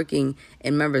God working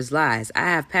in members' lives. I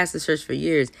have passed the church for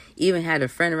years, even had a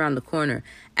friend around the corner.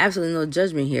 Absolutely no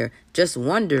judgment here. Just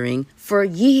wondering for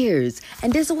years.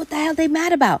 And this is what the hell they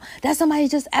mad about. That somebody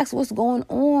just asked what's going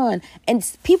on.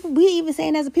 And people, we even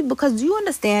saying as a people, because do you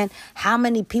understand how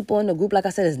many people in the group, like I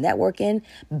said, is networking?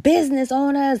 Business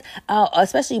owners,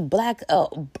 especially black,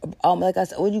 like I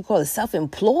said, what do you call it?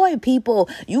 Self-employed people.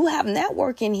 You have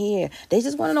networking here. They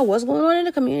just want to know what's going on in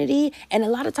the community. And a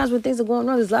lot of times when things are going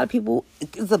on, there's a lot of people,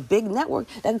 it's a big network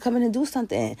that can come in and do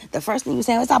something. The first thing you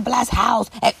say, it's a blessed house.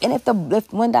 And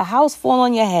when the house fall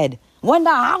on your head, when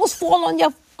the house fall on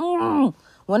your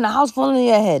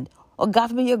head, or God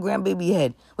forbid your grandbaby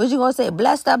head, what you gonna say?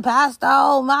 Bless the pastor,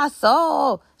 oh my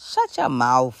soul. Shut your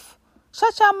mouth.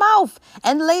 Shut your mouth.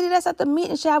 And the lady that's at the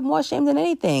meeting should have more shame than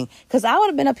anything. Because I would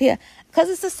have been up here. Because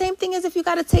it's the same thing as if you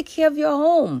got to take care of your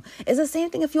home. It's the same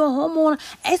thing if you're a homeowner.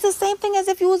 It's the same thing as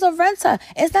if you was a renter.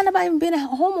 It's not about even being a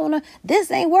homeowner.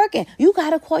 This ain't working. You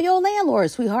got to call your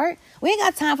landlord, sweetheart. We ain't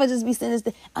got time for just be sitting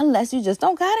this unless you just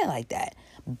don't got it like that.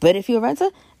 But if you're a renter,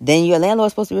 then your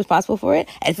landlord's supposed to be responsible for it.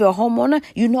 And if you're a homeowner,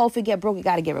 you know if it get broke, you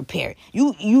got to get repaired.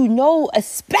 You know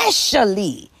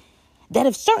especially that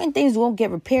if certain things won't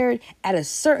get repaired at a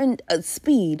certain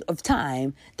speed of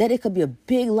time, that it could be a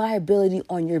big liability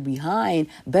on your behind.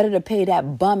 Better to pay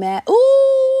that bum at,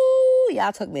 ooh,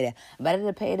 y'all took me there. Better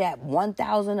to pay that $1,000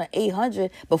 or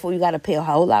 $800 before you got to pay a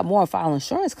whole lot more and file an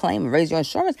insurance claim and raise your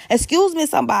insurance. Excuse me,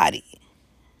 somebody.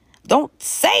 Don't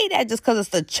say that just because it's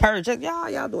the church.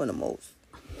 Y'all doing the most.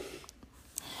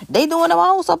 They doing the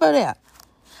most up there.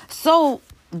 So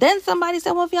then somebody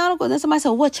said, well, if y'all don't go, then somebody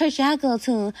said, what church y'all go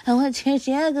to? And what church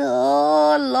y'all go?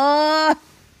 Oh,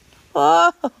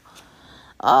 Lord.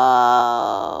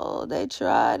 Oh, they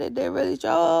tried it. They really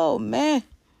tried. Oh, man.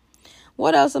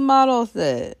 What else the motto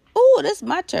said? Oh, this is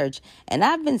my church. And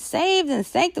I've been saved and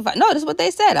sanctified. No, this is what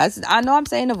they said. I know I'm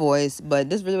saying the voice,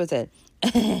 but this is really what it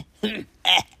said.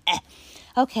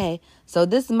 Okay, so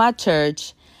this is my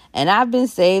church, and I've been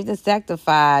saved and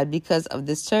sanctified because of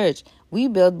this church. We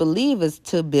build believers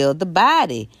to build the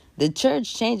body. The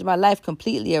church changed my life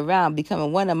completely around,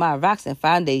 becoming one of my rocks and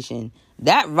foundation.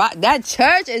 That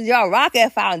church is your rock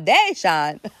and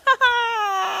foundation.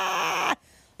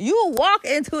 You walk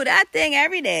into that thing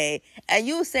every day, and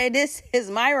you say, this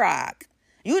is my rock.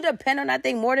 You depend on that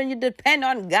thing more than you depend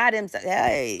on God himself.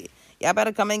 Hey, y'all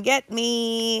better come and get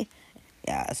me.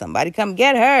 Yeah, somebody come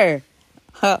get her.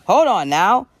 Hold on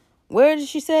now. Where did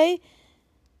she say?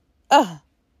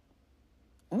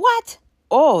 What?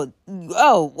 Oh,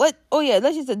 what? Oh, yeah.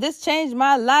 She said, this changed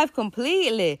my life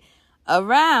completely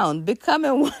around,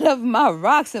 becoming one of my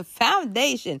rocks and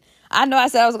foundation. I know I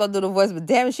said I was going to do the voice, but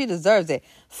damn it, she deserves it.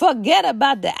 Forget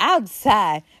about the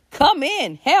outside. Come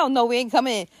in. Hell no, we ain't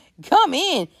coming in. Come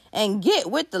in and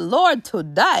get with the Lord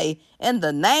today in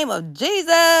the name of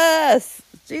Jesus.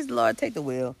 Jesus, Lord, take the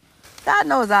wheel. God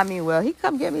knows I mean well. He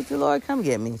come get me too, Lord. Come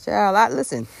get me. Child,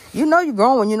 listen, you know you're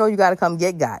grown when you know you got to come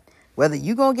get God. Whether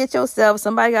you going to get yourself,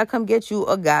 somebody got to come get you,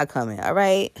 or God coming. All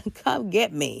right? Come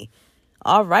get me.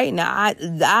 All right? Now,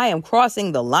 I am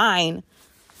crossing the line.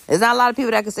 There's not a lot of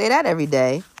people that can say that every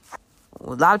day. A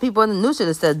lot of people in the news should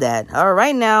have said that. All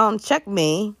right, now, check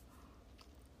me.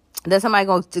 Then somebody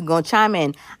going to chime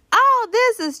in. Oh,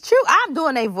 this is true. I'm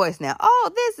doing a voice now.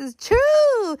 Oh, this is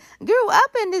true. Grew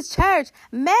up in this church.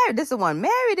 Married. This is one.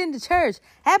 Married in the church.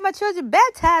 Had my children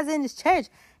baptized in this church.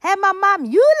 Had my mom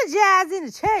eulogized in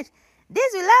the church.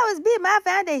 This will always be my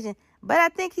foundation. But I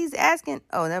think he's asking.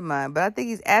 Oh, never mind. But I think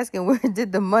he's asking where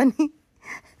did the money.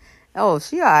 Oh,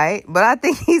 she all right. But I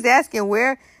think he's asking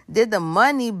where did the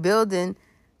money building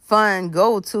fund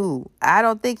go to? I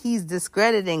don't think he's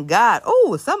discrediting God.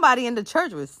 Oh, somebody in the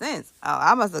church with sense. Oh,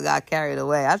 I must have got carried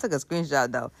away. I took a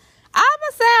screenshot though. I'm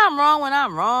gonna say I'm wrong when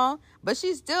I'm wrong, but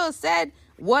she still said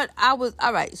what I was.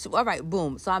 All right,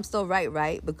 boom. So I'm still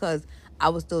right, because I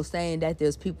was still saying that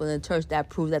there's people in the church that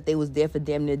prove that they was there for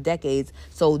damn near decades.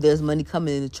 So there's money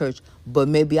coming in the church, but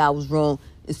maybe I was wrong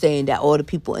in saying that all the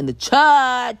people in the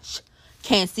church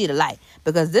can't see the light,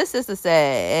 because this sister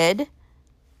said,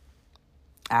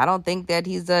 I don't think that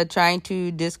he's trying to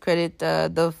discredit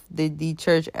the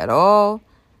church at all.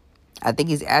 I think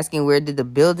he's asking where did the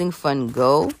building fund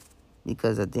go,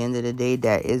 because at the end of the day,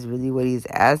 that is really what he's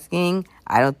asking.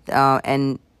 I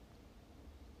don't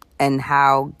and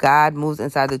how God moves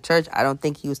inside the church. I don't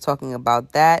think he was talking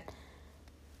about that,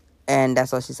 and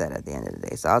that's all she said at the end of the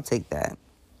day. So I'll take that.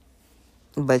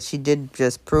 But she did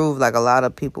just prove, like a lot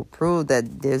of people prove,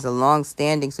 that there's a long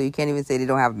standing, so you can't even say they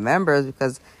don't have members,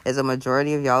 because there's a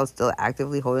majority of y'all still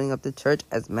actively holding up the church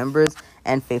as members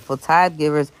and faithful tithe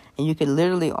givers. And you can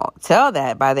literally tell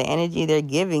that by the energy they're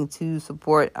giving to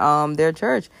support their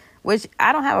church, which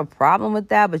I don't have a problem with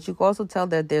that. But you can also tell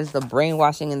that there's the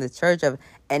brainwashing in the church of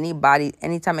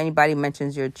anytime anybody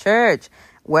mentions your church,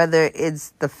 whether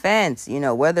it's the fence,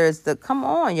 whether it's come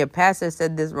on, your pastor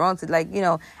said this wrong.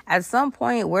 So at some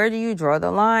point, where do you draw the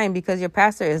line? Because your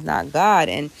pastor is not God.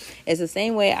 And it's the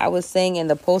same way I was saying in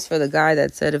the post for the guy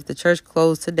that said, if the church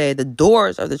closed today, the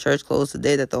doors of the church closed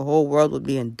today, that the whole world would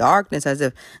be in darkness, as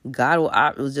if God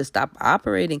will just stop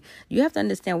operating. You have to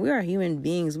understand, we are human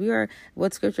beings. We are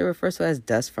what scripture refers to as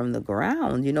dust from the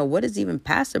ground. What is even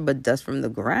pastor but dust from the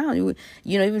ground? Even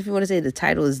if you want to say the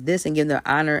title is this and give them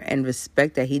the honor and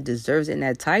respect that he deserves in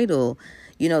that title,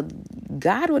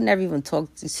 God would never even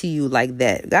talk to you like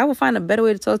that. God will find a better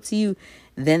way to talk to you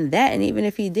than that. And even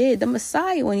if he did, the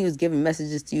Messiah, when he was giving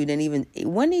messages to you, then even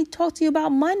when he talked to you about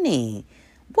money,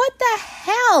 what the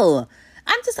hell?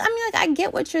 I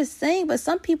get what you're saying, but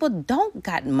some people don't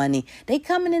got money. They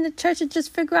coming in the church and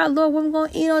just figure out, Lord, what I'm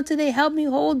going to eat on today. Help me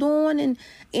hold on.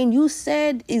 And you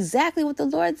said exactly what the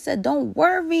Lord said. Don't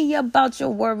worry about your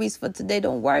worries for today.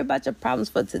 Don't worry about your problems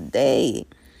for today.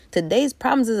 Today's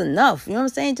problems is enough. You know what I'm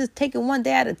saying? Just take it one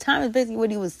day at a time is basically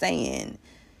what he was saying.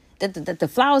 That the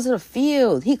flowers of the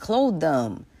field, he clothed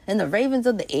them. And the ravens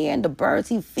of the air and the birds,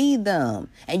 he feed them.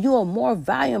 And you are more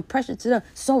value and precious to them.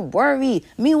 So worry.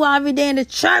 Meanwhile, every day in the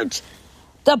church,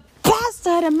 the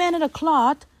pastor, the man of the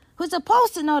cloth, who's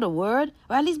supposed to know the word,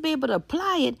 or at least be able to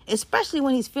apply it, especially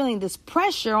when he's feeling this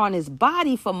pressure on his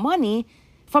body for money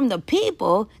from the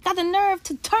people, got the nerve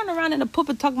to turn around in the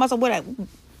pulpit talking about something.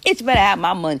 It's better have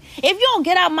my money. If you don't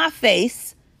get out my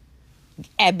face,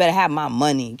 I better have my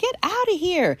money. Get out of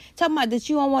here. Talking about that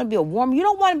you don't want to be a woman. You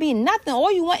don't want to be nothing.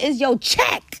 All you want is your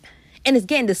check. And it's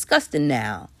getting disgusting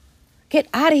now. Get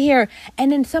out of here.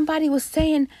 And then somebody was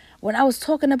saying, when I was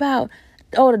talking about,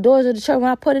 the doors of the church, when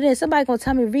I put it in, somebody going to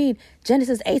tell me read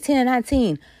Genesis 18 and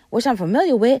 19, which I'm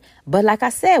familiar with. But like I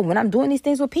said, when I'm doing these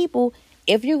things with people,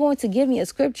 if you're going to give me a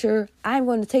scripture, I'm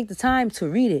going to take the time to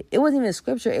read it. It wasn't even a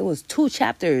scripture. It was 2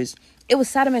 chapters. It was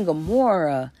Sodom and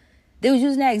Gomorrah. They was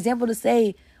using that example to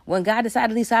say when God decided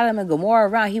to leave Sodom and Gomorrah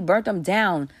around, he burnt them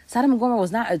down. Sodom and Gomorrah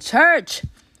was not a church.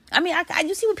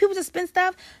 You see when people just spin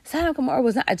stuff? Sodom and Gomorrah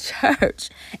was not a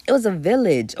church. It was a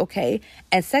village, okay?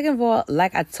 And second of all,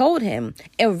 like I told him,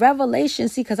 in Revelation,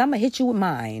 see, because I'm going to hit you with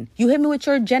mine. You hit me with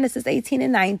your Genesis 18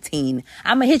 and 19.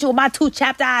 I'm going to hit you with my 2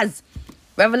 chapters.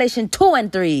 Revelation 2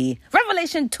 and 3.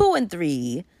 Revelation 2 and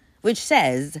 3, which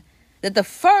says that the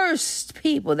first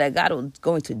people that God was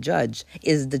going to judge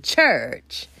is the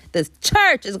church. The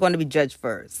church is going to be judged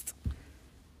first.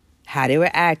 How they were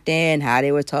acting, how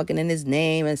they were talking in his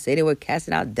name, and say they were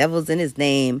casting out devils in his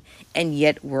name, and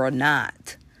yet were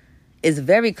not. It's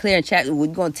very clear in chapter. What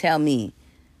you're going to tell me?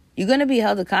 You're going to be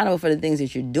held accountable for the things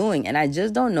that you're doing. And I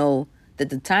just don't know that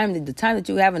the time that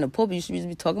you have in the pulpit, you should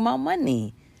be talking about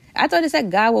money. I thought it said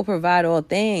God will provide all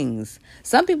things.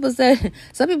 Some people said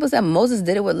Moses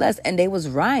did it with less, and they was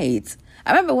right.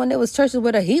 I remember when there was churches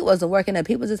where the heat wasn't working and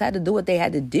people just had to do what they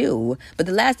had to do. But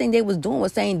the last thing they was doing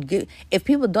was saying, if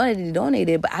people donated, they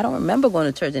donated. But I don't remember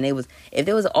going to church and if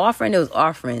there was an offering, there was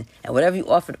offering. And whatever you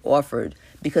offered.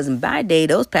 Because in my day,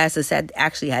 those pastors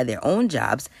actually had their own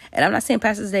jobs. And I'm not saying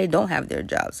pastors today don't have their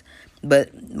jobs. But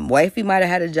wifey might have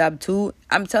had a job too.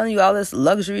 I'm telling you all this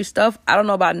luxury stuff. I don't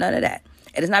know about none of that.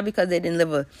 And it's not because they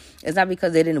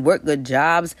didn't work good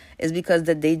jobs. It's because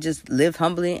that they just lived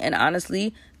humbly and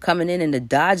honestly, coming in the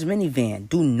Dodge minivan.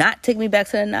 Do not take me back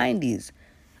to the 90s.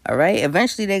 All right.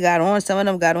 Eventually they got on. Some of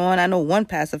them got on. I know one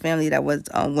pastor family that went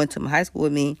to high school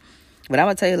with me. But I'm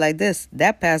going to tell you like this.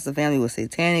 That pastor family was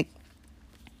satanic.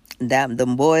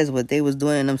 Them boys, what they was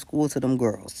doing in them schools to them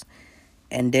girls.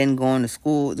 And then going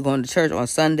to church on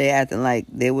Sunday acting like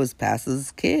they was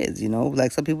pastors' kids,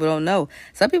 Like some people don't know.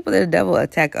 Some people, the devil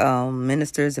attack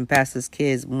ministers and pastors'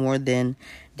 kids more than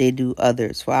they do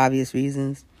others for obvious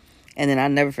reasons. And then I'll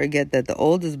never forget that the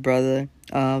oldest brother,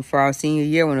 for our senior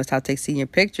year, when it was time to take senior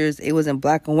pictures, it was in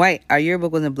black and white. Our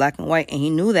yearbook was in black and white, and he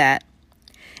knew that.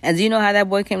 And do you know how that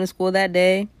boy came to school that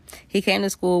day? He came to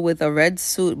school with a red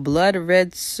suit, blood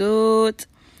red suit.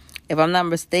 If I'm not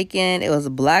mistaken, it was a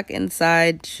black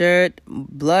inside shirt,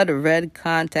 blood red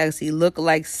contacts. He looked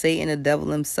like Satan, the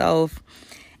devil himself.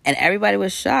 And everybody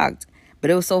was shocked.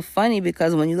 But it was so funny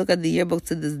because when you look at the yearbook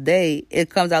to this day, it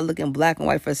comes out looking black and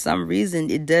white. For some reason,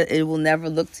 it will never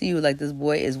look to you like this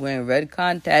boy is wearing red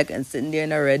contact and sitting there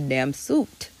in a red damn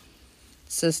suit.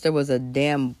 Sister was a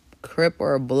damn Crip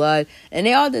or a Blood. And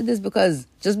they all did this because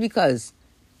this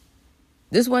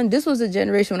was a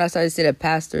generation when I started to see that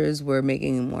pastors were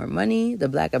making more money, the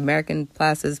Black American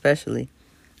classes especially.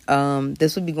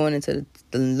 This would be going into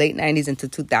the late 90s into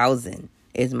 2000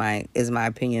 is my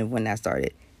opinion of when that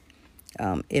started.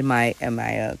 In my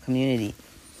community.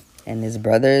 And his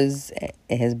brother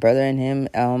and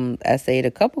him essayed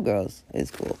a couple girls at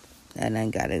school, and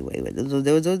then got away with it.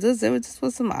 There was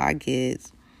just some odd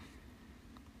kids,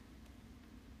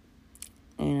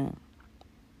 you know.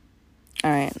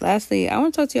 All right. Lastly, I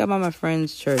want to talk to you about my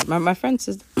friend's church. My friend's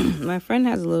sister, my friend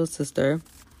has a little sister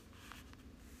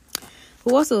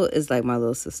who also is like my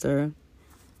little sister.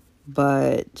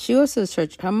 But she goes to the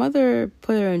church. Her mother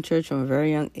put her in church from a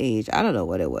very young age. I don't know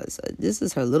what it was. This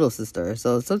is her little sister.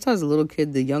 So sometimes a little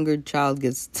kid, the younger child,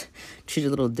 gets treated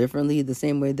a little differently. The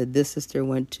same way that this sister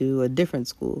went to a different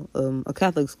school, a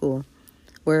Catholic school.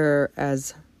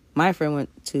 Whereas my friend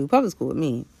went to public school with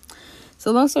me.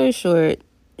 So long story short,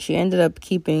 she ended up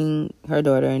keeping her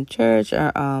daughter in church.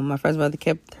 My friend's mother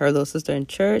kept her little sister in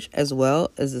church as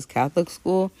well as this Catholic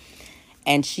school.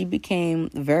 And she became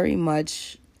very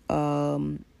much... I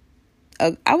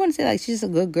wouldn't say like she's a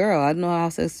good girl. I don't know how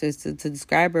else to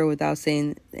describe her without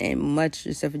saying much,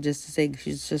 except for just to say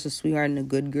she's just a sweetheart and a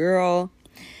good girl,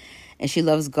 and she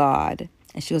loves God,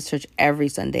 and she goes to church every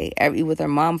Sunday, with her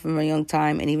mom from a young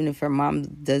time. And even if her mom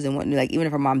doesn't want, like, even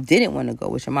if her mom didn't want to go,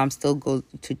 which her mom still goes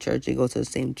to church, they go to the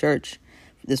same church.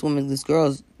 This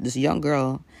young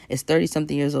girl is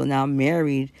 30-something years old now,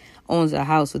 married, owns a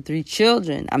house with 3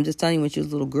 children. I'm just telling you, when she was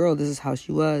a little girl, this is how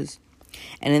she was.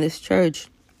 And in this church,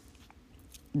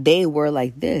 they were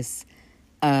like this.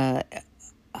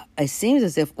 It seems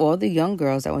as if all the young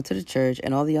girls that went to the church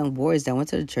and all the young boys that went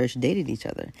to the church dated each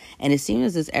other. And it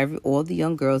seems as if all the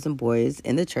young girls and boys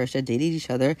in the church that dated each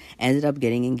other ended up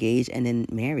getting engaged and then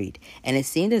married. And it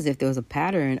seemed as if there was a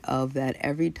pattern of that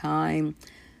every time,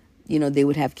 you know, they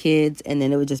would have kids, and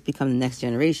then it would just become the next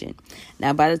generation.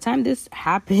 Now, by the time this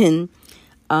happened,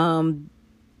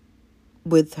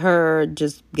 with her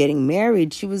just getting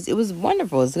married, it was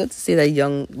wonderful. It's good to see that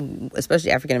young,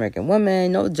 especially African-American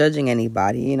woman, no judging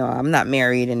anybody. You know, I'm not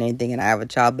married and anything, and I have a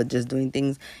child, but just doing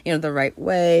things, you know, the right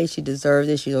way. She deserved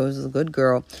it. She always was a good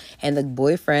girl. And the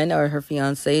boyfriend or her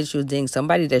fiance, she was dating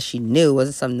somebody that she knew,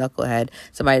 wasn't some knucklehead,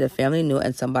 somebody the family knew,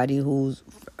 and somebody who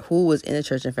was in the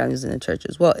church and family was in the church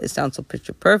as well. It sounds so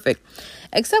picture perfect.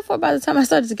 Except for by the time I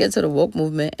started to get to the woke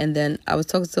movement, and then I was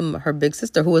talking to her big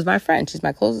sister, who was my friend. She's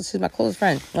my closest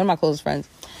friend, one of my closest friends.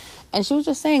 And she was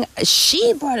just saying,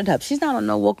 she brought it up. She's not on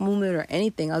no woke movement or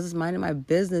anything. I was just minding my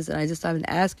business, and I just started to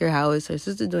ask her, how is her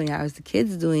sister doing? How is the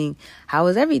kids doing? How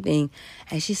is everything?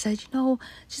 And she said,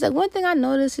 she's like, one thing I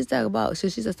noticed, she said about her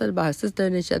sister,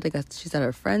 and then she said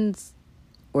her friends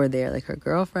were there, like her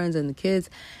girlfriends and the kids.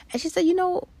 And she said,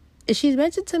 she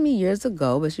mentioned to me years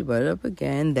ago, but she brought it up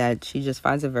again, that she just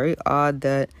finds it very odd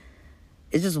that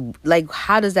it's just like,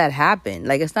 how does that happen?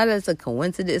 Like, it's not that it's a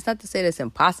coincidence. It's not to say that it's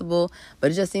impossible, but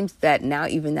it just seems that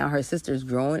even now her sister's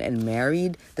grown and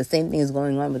married. The same thing is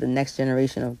going on with the next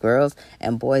generation of girls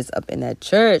and boys up in that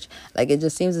church. Like, it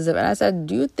just seems as if, and I said,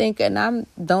 do you think, and I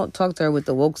don't talk to her with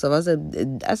the woke stuff.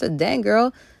 I said, dang,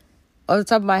 girl, off the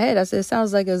top of my head, I said, it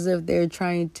sounds like as if they're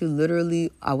trying to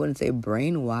literally, I wouldn't say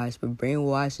brainwash, but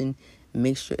brainwash and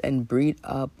make sure and breed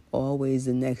up always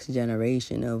the next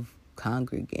generation of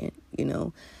congregant,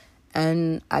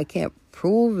 and I can't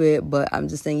prove it, but I'm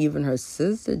just saying, even her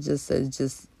sister just said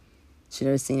she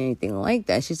never seen anything like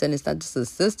that. She said it's not just a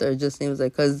sister, it just seems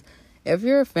like, because if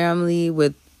you're a family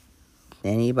with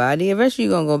anybody, eventually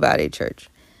you're gonna go by their church.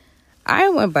 I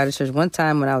went by the church one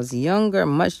time when I was younger,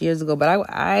 much years ago, but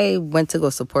I went to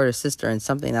go support her sister in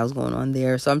something that was going on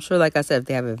there. So I'm sure, like I said, if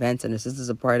they have events and her sister's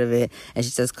a part of it and she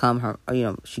says come,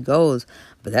 she goes.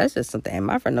 But that's just something. And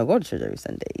my friend don't go to church every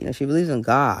Sunday. She believes in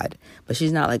God, but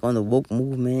she's not like on the woke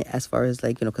movement as far as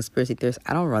like, conspiracy theorists.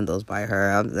 I don't run those by her.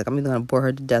 I'm either going to bore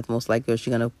her to death most likely, or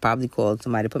she's going to probably call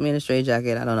somebody to put me in a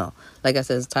straitjacket. I don't know. Like I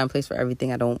said, it's time and place for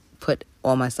everything. I don't put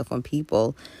all my stuff on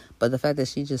people. But the fact that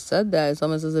she just said that, it's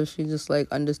almost as if she just,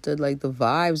 like, understood, like, the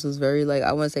vibes was very, like,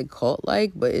 I wouldn't say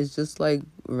cult-like, but it's just, like,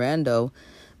 rando.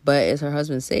 But is her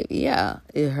husband safe? Yeah.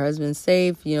 Is her husband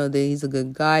safe? He's a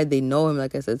good guy. They know him,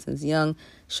 like I said, since young.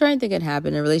 Sure, anything can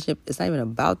happen. In a relationship, it's not even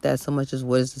about that so much as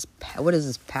what is this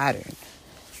pattern?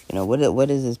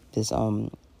 What is this, and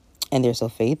they're so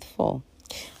faithful.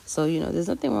 So, there's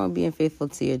nothing wrong with being faithful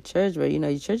to your church, but,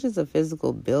 your church is a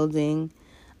physical building.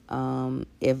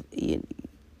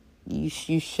 You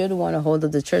should want to hold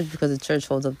up the church because the church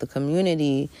holds up the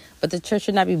community. But the church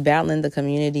should not be battling the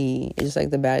community. It's just like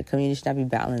the bad community should not be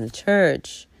battling the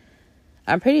church.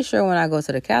 I'm pretty sure when I go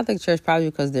to the Catholic Church, probably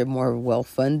because they're more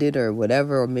well-funded or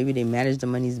whatever, or maybe they manage the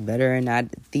monies better and not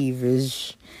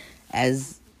thievish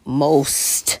as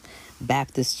most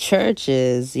Baptist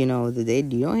churches. You know, you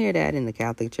don't hear that in the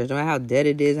Catholic Church. No matter how dead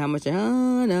it is, how much,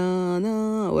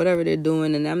 no, whatever they're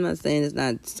doing. And I'm not saying it's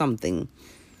not something.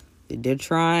 They're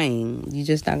trying.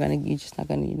 You're not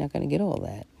gonna get all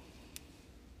that.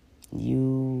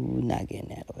 You not getting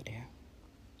that over there.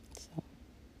 So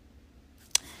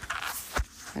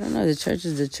I don't know. The church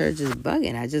is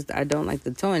bugging. I don't like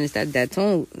the tone. It's that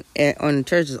tone on the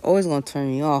church is always gonna turn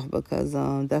me off because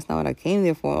that's not what I came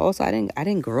there for. Also, I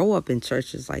didn't grow up in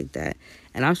churches like that,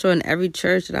 and I'm sure in every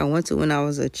church that I went to when I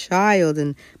was a child,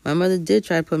 and my mother did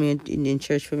try to put me in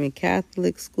church for me in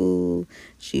Catholic school.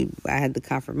 I had the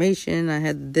confirmation. I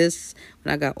had this.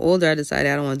 When I got older, I decided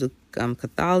I don't want to do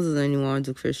Catholicism anymore. I want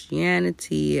to do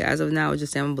Christianity. As of now, I would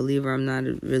just say I'm a believer. I'm not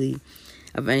really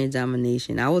of any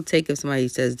denomination. I will take if somebody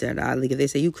says that. If they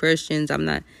say you Christians, I'm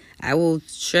not. I won't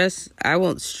stress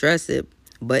it.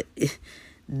 But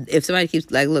if somebody keeps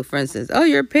look, for instance, oh,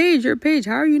 you're Paige.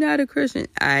 How are you not a Christian?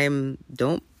 I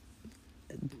do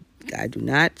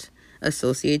not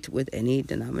associate with any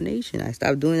denomination. I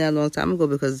stopped doing that a long time ago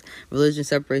because religion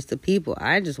separates the people.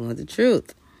 I just want the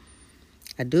truth.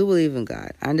 I do believe in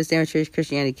God. I understand where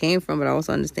Christianity came from, but I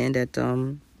also understand that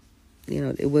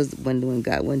it was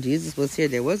when Jesus was here,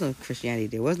 there was no Christianity,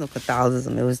 there was no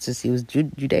Catholicism. It was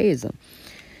Judaism.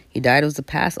 He died. It was the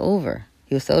Passover.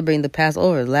 He was celebrating the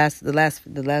Passover. The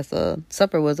last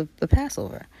supper was the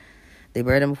Passover. They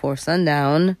buried him before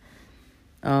sundown,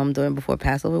 before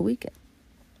Passover weekend.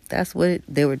 That's what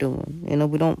they were doing.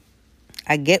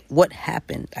 I get what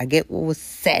happened. I get what was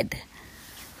said.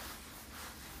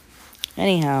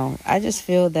 Anyhow, I just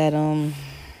feel that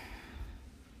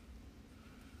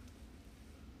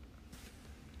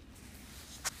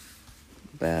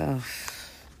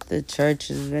the church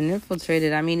has been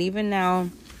infiltrated. I mean, even now,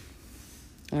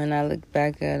 when I look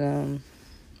back at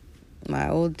my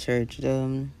old church,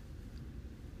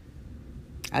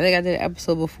 I think I did an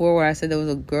episode before where I said there was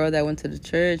a girl that went to the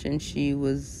church and she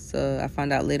was, I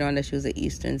found out later on that she was an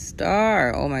Eastern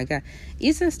Star. Oh my God.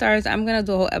 Eastern Stars, I'm going to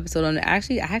do a whole episode on it. I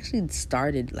actually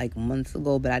started months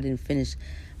ago, but I didn't finish.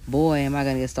 Boy, am I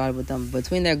going to get started with them.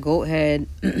 Between their goat head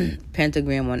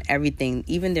pentagram on everything,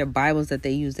 even their Bibles that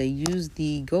they use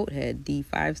the goat head, the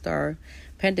 5-star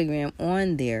pentagram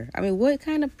on there. I mean, what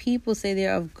kind of people say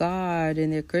they're of God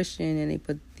and they're Christian and they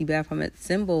put the Baphomet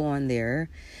symbol on there?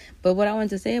 But what I want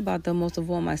to say about them, most of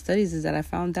all my studies, is that I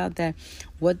found out that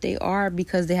what they are,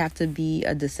 because they have to be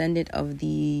a descendant of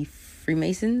the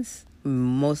Freemasons,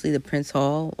 mostly the Prince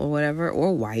Hall or whatever,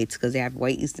 or whites, because they have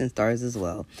white Eastern Stars as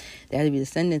well. They have to be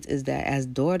descendants. Is that as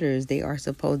daughters, they are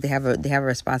supposed, they have a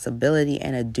responsibility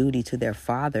and a duty to their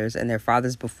fathers and their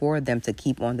fathers before them to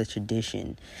keep on the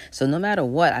tradition. So no matter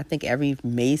what, I think every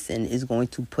Mason is going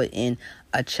to put in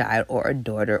a child or a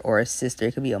daughter or a sister.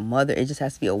 It could be a mother. It just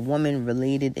has to be a woman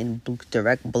related in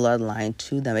direct bloodline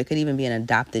to them. It could even be an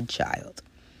adopted child.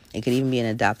 It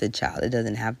It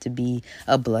doesn't have to be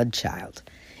a blood child.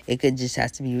 It could just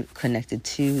has to be connected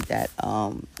to that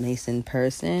Mason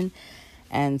person.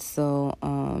 And so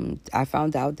I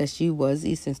found out that she was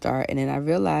Eastern Star. And then I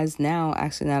realized now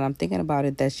that I'm thinking about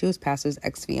it, that she was Pastor's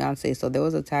ex-fiance. So there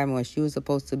was a time when she was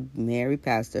supposed to marry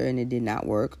Pastor and it did not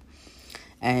work.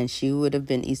 And she would have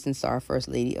been Eastern Star First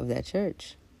Lady of that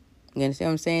church. You understand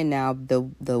what I'm saying? Now,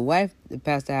 the wife the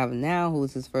pastor have now,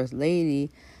 who's his First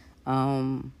Lady,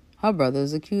 her brother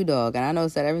is a Q dog. And I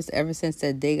noticed that ever since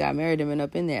that they got married, they've been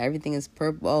up in there. Everything is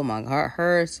purple. Oh my God,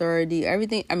 her sorority,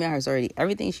 everything. I mean, her sorority,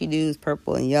 everything she do is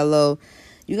purple and yellow.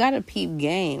 You got to peep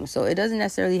game. So it doesn't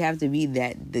necessarily have to be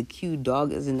that the Q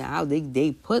dog is in the house.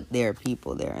 They put their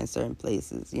people there in certain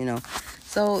places,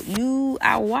 So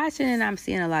I'm watching and I'm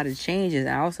seeing a lot of changes.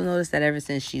 I also noticed that ever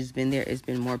since she's been there, it's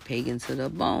been more pagan to the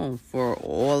bone. For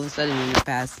all of a sudden in the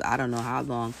past, I don't know how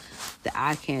long, that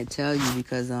I can't tell you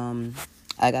because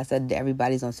like I said,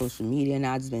 everybody's on social media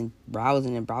now. I've just been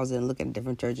browsing and looking at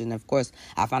different churches. And, of course,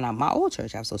 I found out my old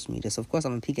church have social media. So, of course,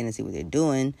 I'm peeking to see what they're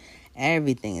doing.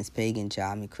 Everything is pagan,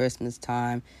 child. I mean, Christmas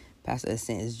time, Pastor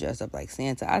is dressed up like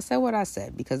Santa. I said what I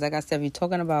said because, like I said, if you're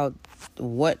talking about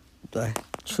what the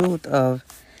truth of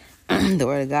the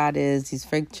Word of God is, these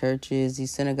fake churches, these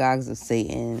synagogues of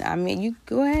Satan, I mean, you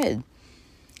go ahead.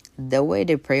 The way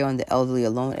they prey on the elderly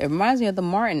alone, it reminds me of the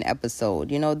Martin episode.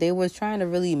 They was trying to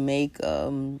really make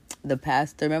the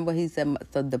pastor, remember he said,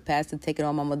 so the pastor taking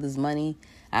all my mother's money,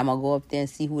 I'm gonna go up there and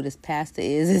see who this pastor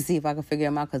is and see if I can figure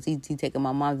him out, because he taking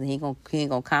my mom's and he ain't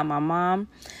gonna con my mom.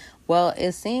 Well,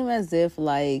 it seemed as if,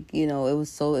 like, it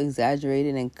was so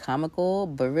exaggerated and comical,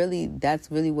 but really, that's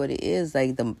really what it is. Like,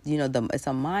 it's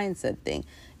a mindset thing.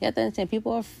 You have to understand,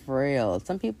 people are frail.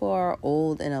 Some people are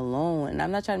old and alone. And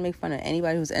I'm not trying to make fun of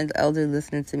anybody who's elder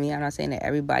listening to me. I'm not saying that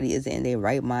everybody is in their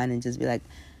right mind and just be like,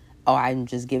 oh, I'm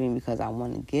just giving because I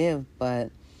want to give.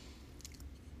 But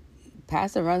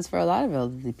pastor runs for a lot of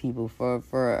elderly people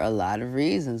for a lot of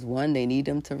reasons. One, they need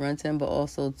them to run to him, but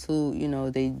also two,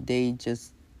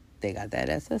 they got that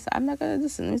SS. I'm not gonna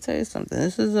listen. Let me tell you something.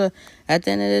 At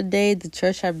the end of the day, the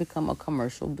church had become a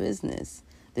commercial business.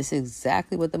 This is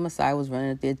exactly what the Messiah was running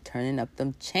up there, turning up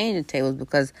them changing tables,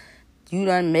 because you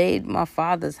done made my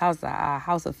father's house a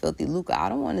house of filthy lucre. I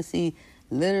don't want to see,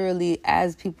 literally,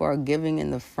 as people are giving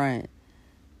in the front,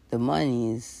 the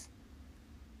monies.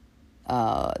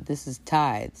 This is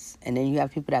tithes. And then you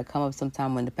have people that come up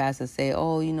sometime when the pastor say,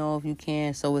 oh, if you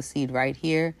can, sow a seed right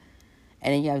here.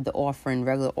 And then you have the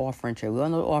regular offering tray. We all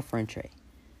know the offering tray.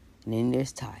 And then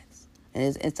there's tithes.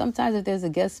 And sometimes if there's a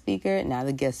guest speaker, now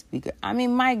the guest speaker. I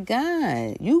mean, my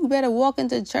God, you better walk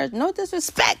into church. No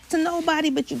disrespect to nobody,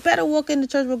 but you better walk into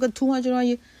church with a good 200 on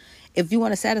you if you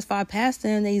want to satisfy pastor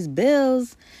and these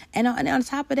bills. And on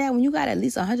top of that, when you got at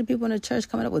least 100 people in the church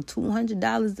coming up with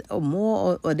 $200 or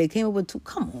more, or they came up with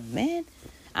come on, man.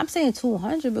 I'm saying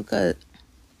 200 because,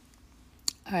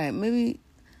 all right, maybe...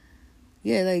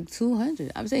 yeah, like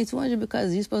 200. I'm saying 200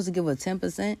 because you're supposed to give a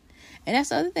 10%. And that's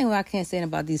the other thing I can't say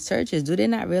about these churches. Do they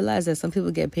not realize that some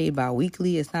people get paid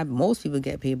bi-weekly? It's not most people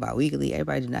get paid bi-weekly.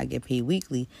 Everybody do not get paid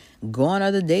weekly. Gone are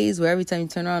the days where every time you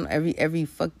turn around, every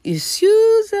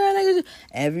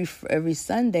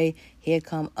Sunday, here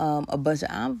come a bunch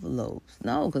of envelopes.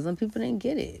 No, because some people didn't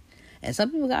get it. And some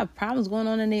people got problems going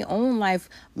on in their own life.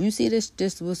 You see this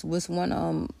was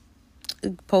one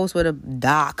post with a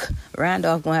Doc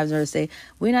Randolph gonna have to say,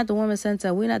 we're not the women's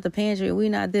center, we're not the pantry,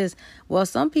 we're not this. Well,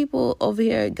 some people over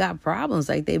here got problems,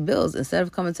 like they bills. Instead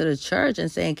of coming to the church and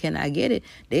saying, can I get it?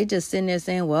 They just sitting there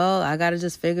saying, well, I gotta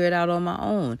just figure it out on my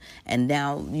own. And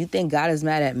now you think God is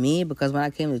mad at me because when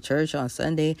I came to church on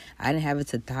Sunday, I didn't have it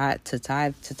to tithe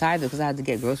because I had to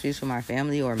get groceries for my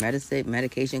family or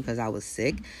medication because I was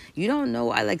sick. You don't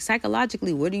know,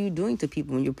 psychologically, what are you doing to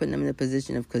people when you're putting them in a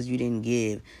position of because you didn't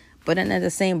give? But then at the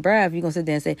same breath, you're going to sit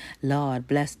there and say, Lord,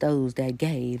 bless those that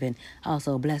gave and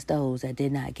also bless those that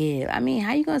did not give. I mean,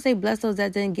 how you going to say bless those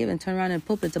that didn't give and turn around and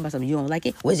pulpit to myself, you don't like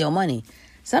it? Where's your money?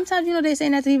 Sometimes, they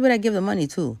saying that to people that give the money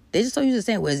too. They just so used to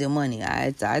saying, where's your money? I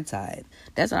tithe.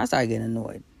 That's when I started getting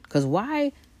annoyed. Because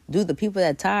why do the people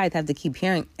that tithe have to keep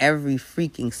hearing every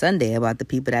freaking Sunday about the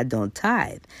people that don't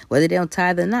tithe, whether they don't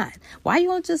tithe or not? Why you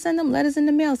don't just send them letters in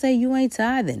the mail say you ain't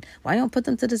tithing? Why you don't put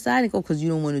them to the side and go, because you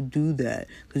don't want to do that,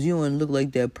 because you don't want to look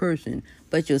like that person?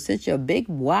 But you'll sit your big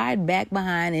wide back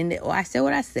behind, and I said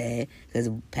what I said, because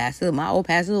my old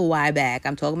pastor's a wide back,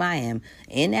 I'm talking about him,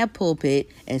 in that pulpit,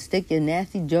 and stick your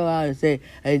nasty jaw out and say,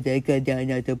 I think they're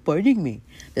not supporting me.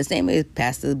 The same way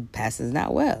pastor's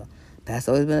not well. That's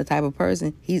always been the type of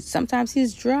person. Sometimes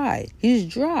he's dry. He's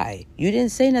dry. You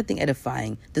didn't say nothing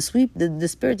edifying. The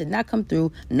spirit did not come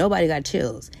through. Nobody got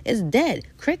chills. It's dead.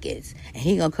 Crickets. And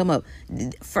he gonna come up.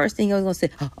 First thing he was gonna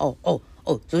say,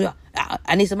 so y'all,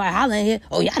 I need somebody hollering here.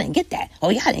 Oh, y'all didn't get that. Oh,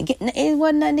 y'all didn't get. It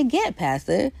wasn't nothing to get,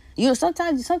 Pastor.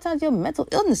 Sometimes your mental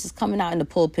illness is coming out in the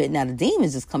pulpit. Now the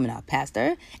demons is coming out,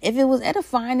 Pastor. If it was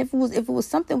edifying, if it was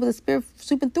something with the spirit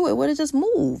sweeping through it, would have just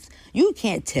moved. You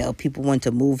can't tell people when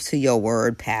to move to your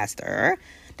word, Pastor.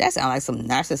 That sounds like some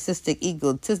narcissistic,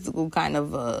 egotistical kind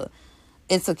of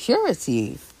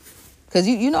insecurity. Because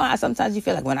you know how sometimes you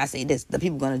feel like when I say this, the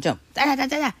people gonna jump.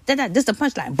 This the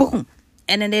punchline. Boom.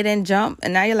 And then they didn't jump.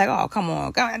 And now you're like, oh, come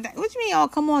on. God, what you mean, oh,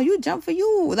 come on? You jump for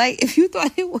you. Like, if you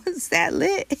thought it was that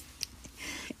lit,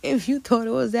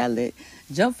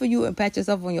 jump for you and pat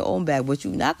yourself on your own back. What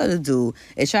you're not going to do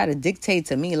is try to dictate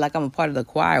to me like I'm a part of the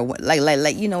choir. Like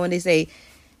when they say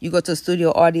you go to a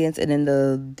studio audience and then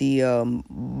the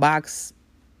box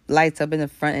lights up in the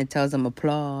front and tells them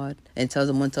applaud and tells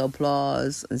them when to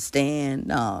applause and stand.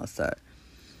 No, sir.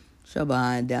 Shut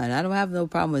behind down. I don't have no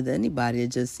problem with anybody. It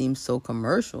just seems so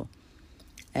commercial.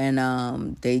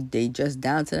 And they just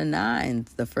down to the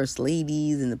nines. The first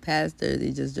ladies and the pastor,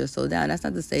 they just so down. That's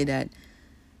not to say that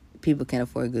people can't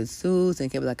afford good suits and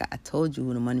can't be like, I told you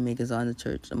who the money makers are in the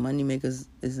church. The money makers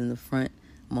is in the front.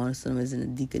 Most of them is in the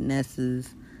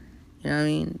deaconesses. You know what I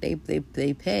mean?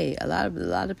 They pay. A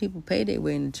lot of people pay their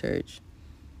way in the church.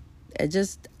 It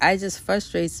just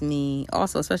frustrates me.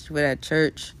 Also, especially with that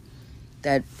church,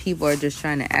 that people are just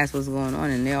trying to ask what's going on,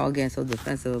 and they're all getting so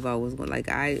defensive about what's going on. Like,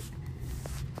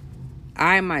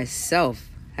 I myself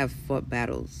have fought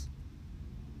battles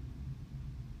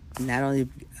not only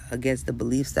against the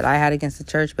beliefs that I had against the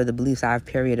church, but the beliefs I've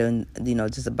carried on,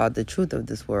 just about the truth of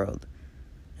this world.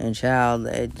 And child,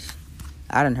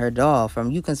 I done heard it all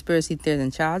from you conspiracy theorists,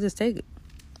 and child, just take it.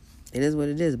 It is what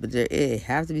it is, but it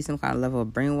has to be some kind of level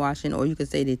of brainwashing, or you could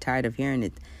say they're tired of hearing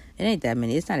it. It ain't that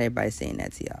many. It's not everybody saying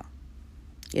that to y'all.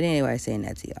 It ain't anybody saying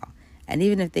that to y'all. And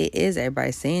even if there is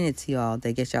everybody saying it to y'all,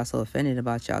 that gets y'all so offended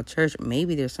about y'all church,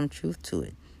 maybe there's some truth to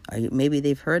it. Or maybe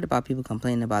they've heard about people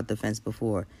complaining about the fence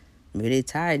before. Maybe they're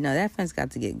tired. No, that fence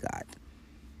got to get got.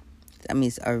 I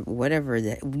mean, or whatever.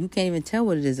 That you can't even tell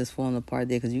what it is that's falling apart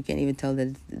there, because you can't even tell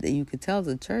that you could tell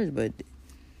the church, but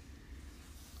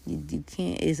you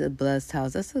can't. It's a blessed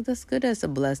house. That's good. That's a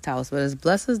blessed house. But as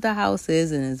blessed as the house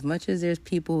is, and as much as there's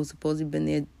people who supposedly been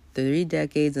there 3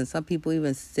 decades, and some people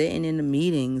even sitting in the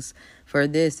meetings for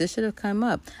this should have come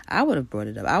up. I would have brought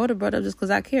it up. I would have brought it up just because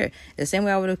I cared. The same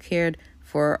way I would have cared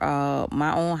for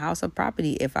my own house or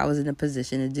property if I was in a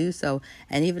position to do so.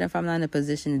 And even if I'm not in a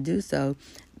position to do so,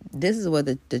 this is what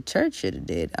the church should have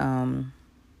did. How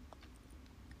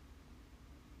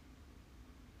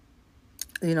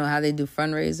they do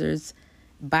fundraisers,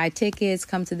 buy tickets,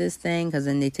 come to this thing, because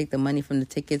then they take the money from the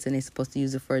tickets and they're supposed to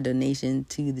use it for a donation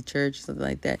to the church, something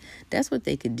like that. That's what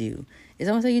they could do. It's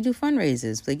almost like you do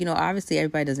fundraisers. Like, obviously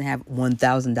everybody doesn't have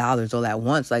 $1,000 all at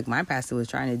once like my pastor was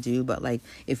trying to do, but like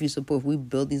if we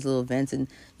build these little events and,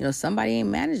 somebody ain't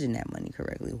managing that money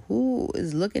correctly. Who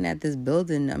is looking at this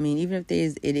building? I mean, even if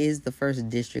it is the first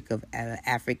district of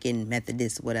African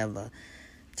Methodist, whatever,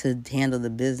 to handle the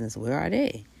business, where are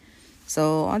they?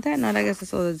 So on that note, I guess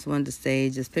that's all I just wanted to say.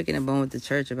 Just picking a bone with the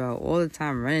church about all the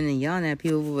time running and yelling at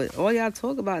people. But all y'all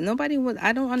talk about,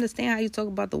 I don't understand how you talk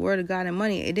about the word of God and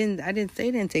money. I didn't say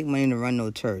it didn't take money to run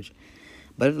no church.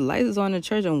 But if the lights is on the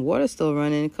church and water's still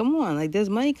running, come on. Like, there's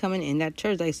money coming in that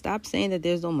church. Like, stop saying that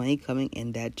there's no money coming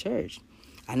in that church.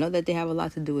 I know that they have a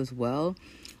lot to do as well.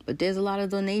 But there's a lot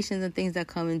of donations and things that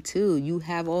come in too. You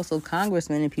have also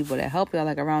congressmen and people that help y'all,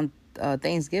 like around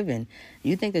Thanksgiving.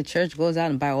 You think the church goes out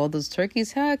and buy all those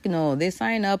turkeys? Heck no. They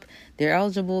sign up. They're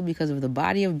eligible because of the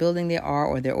body of building they are,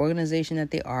 or their organization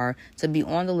that they are, to be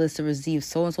on the list to receive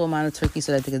so and so amount of turkeys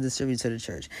so that they can distribute to the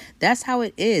church. That's how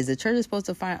it is. The church is supposed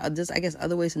to find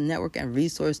other ways to network and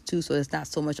resource too, so it's not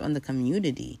so much on the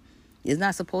community. It's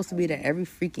not supposed to be that every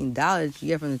freaking dollar that you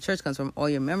get from the church comes from all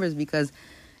your members, because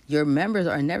your members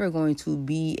are never going to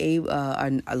be are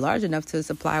large enough to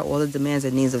supply all the demands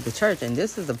and needs of the church. And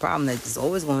this is the problem that's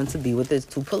always going to be with this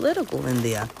too political in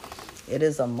there. It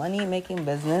is a money-making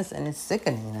business, and it's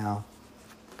sickening now.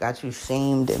 Got you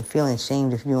shamed and feeling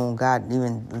shamed if you don't got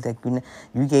even, like,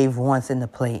 you gave once in the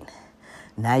plate.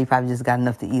 Now you probably just got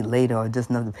enough to eat later, or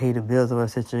just enough to pay the bills or a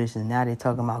situation. Now they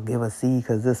talking about give a seed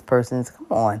because this person's, come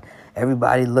on,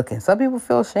 everybody looking. Some people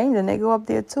feel shamed and they go up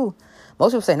there too.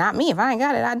 Most people say, not me. If I ain't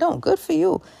got it, I don't. Good for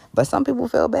you. But some people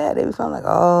feel bad. They be feeling like,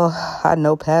 oh, I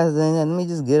know Pastor, let me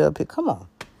just get up here. Come on.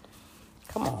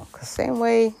 Because same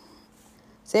way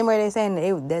they saying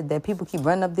that people keep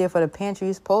running up there for the pantry.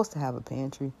 You're supposed to have a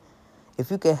pantry.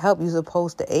 If you can help, you're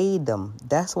supposed to aid them.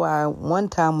 That's why one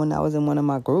time when I was in one of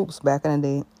my groups back in the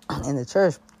day in the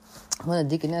church, one of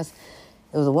the deaconess,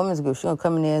 it was a women's group. She gonna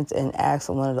come in and ask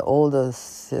one of the older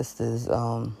sisters,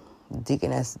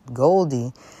 Deaconess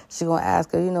Goldie, she gonna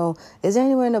ask her, is there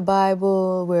anywhere in the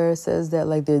Bible where it says that,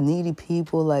 like, they're needy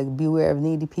people, like, beware of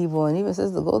needy people? And even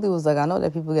Sister Goldie was like, I know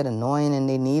that people get annoying and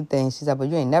they need things. She said, but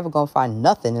you ain't never gonna find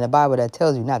nothing in the Bible that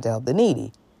tells you not to help the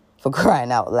needy, for crying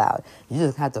out loud. You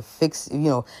just have to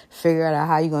figure out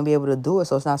how you're gonna be able to do it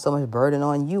so it's not so much burden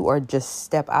on you, or just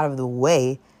step out of the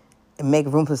way and make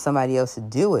room for somebody else to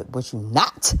do it. What you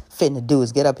not fitting to do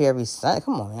is get up here every Sunday.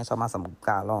 Come on, man. Talking about some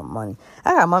God long money.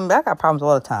 I got money. I got problems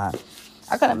all the time.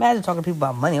 I couldn't imagine talking to people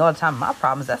about money all the time. My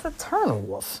problem is that's a turn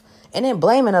wolf. And then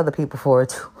blaming other people for it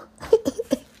too.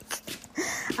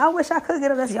 I wish I could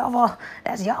get up. That's y'all fault.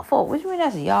 That's y'all fault. What do you mean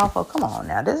that's y'all fault? Come on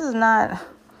now. This is not...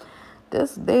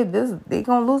 They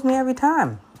gonna lose me every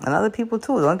time. And other people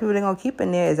too. The only people they're gonna keep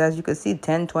in there is, as you can see,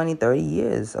 10, 20, 30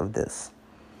 years of this.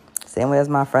 Same way as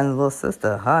my friend's little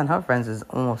sister. Her and her friends is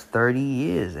almost 30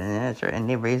 years in that church. And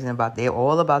they're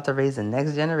all about to raise the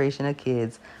next generation of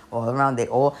kids all around.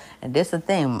 And this is the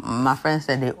thing. My friend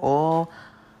said they all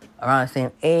around the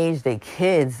same age. They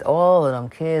kids, all of them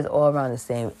kids, all around the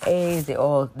same age. They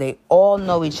all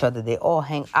know each other. They all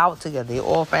hang out together. They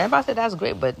all friends. Everybody said that's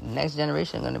great, but next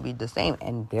generation is going to be the same.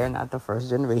 And they're not the first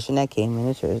generation that came in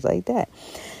the church like that.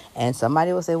 And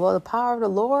somebody will say, well, the power of the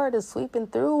Lord is sweeping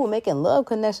through, making love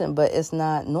connection, but it's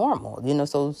not normal.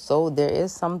 So there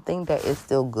is something that is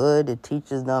still good. It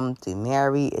teaches them to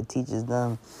marry. It teaches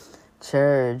them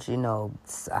church,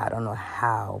 I don't know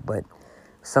how, but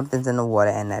something's in the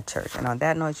water in that church. And on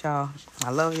that note, y'all,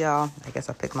 I love y'all. I guess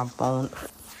I picked my bone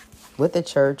with the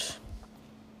church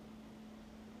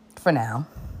for now.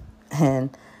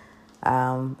 And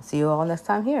see you all next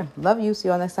time here. Love you. See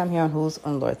you all next time here on Who's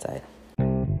on the Lord's Side.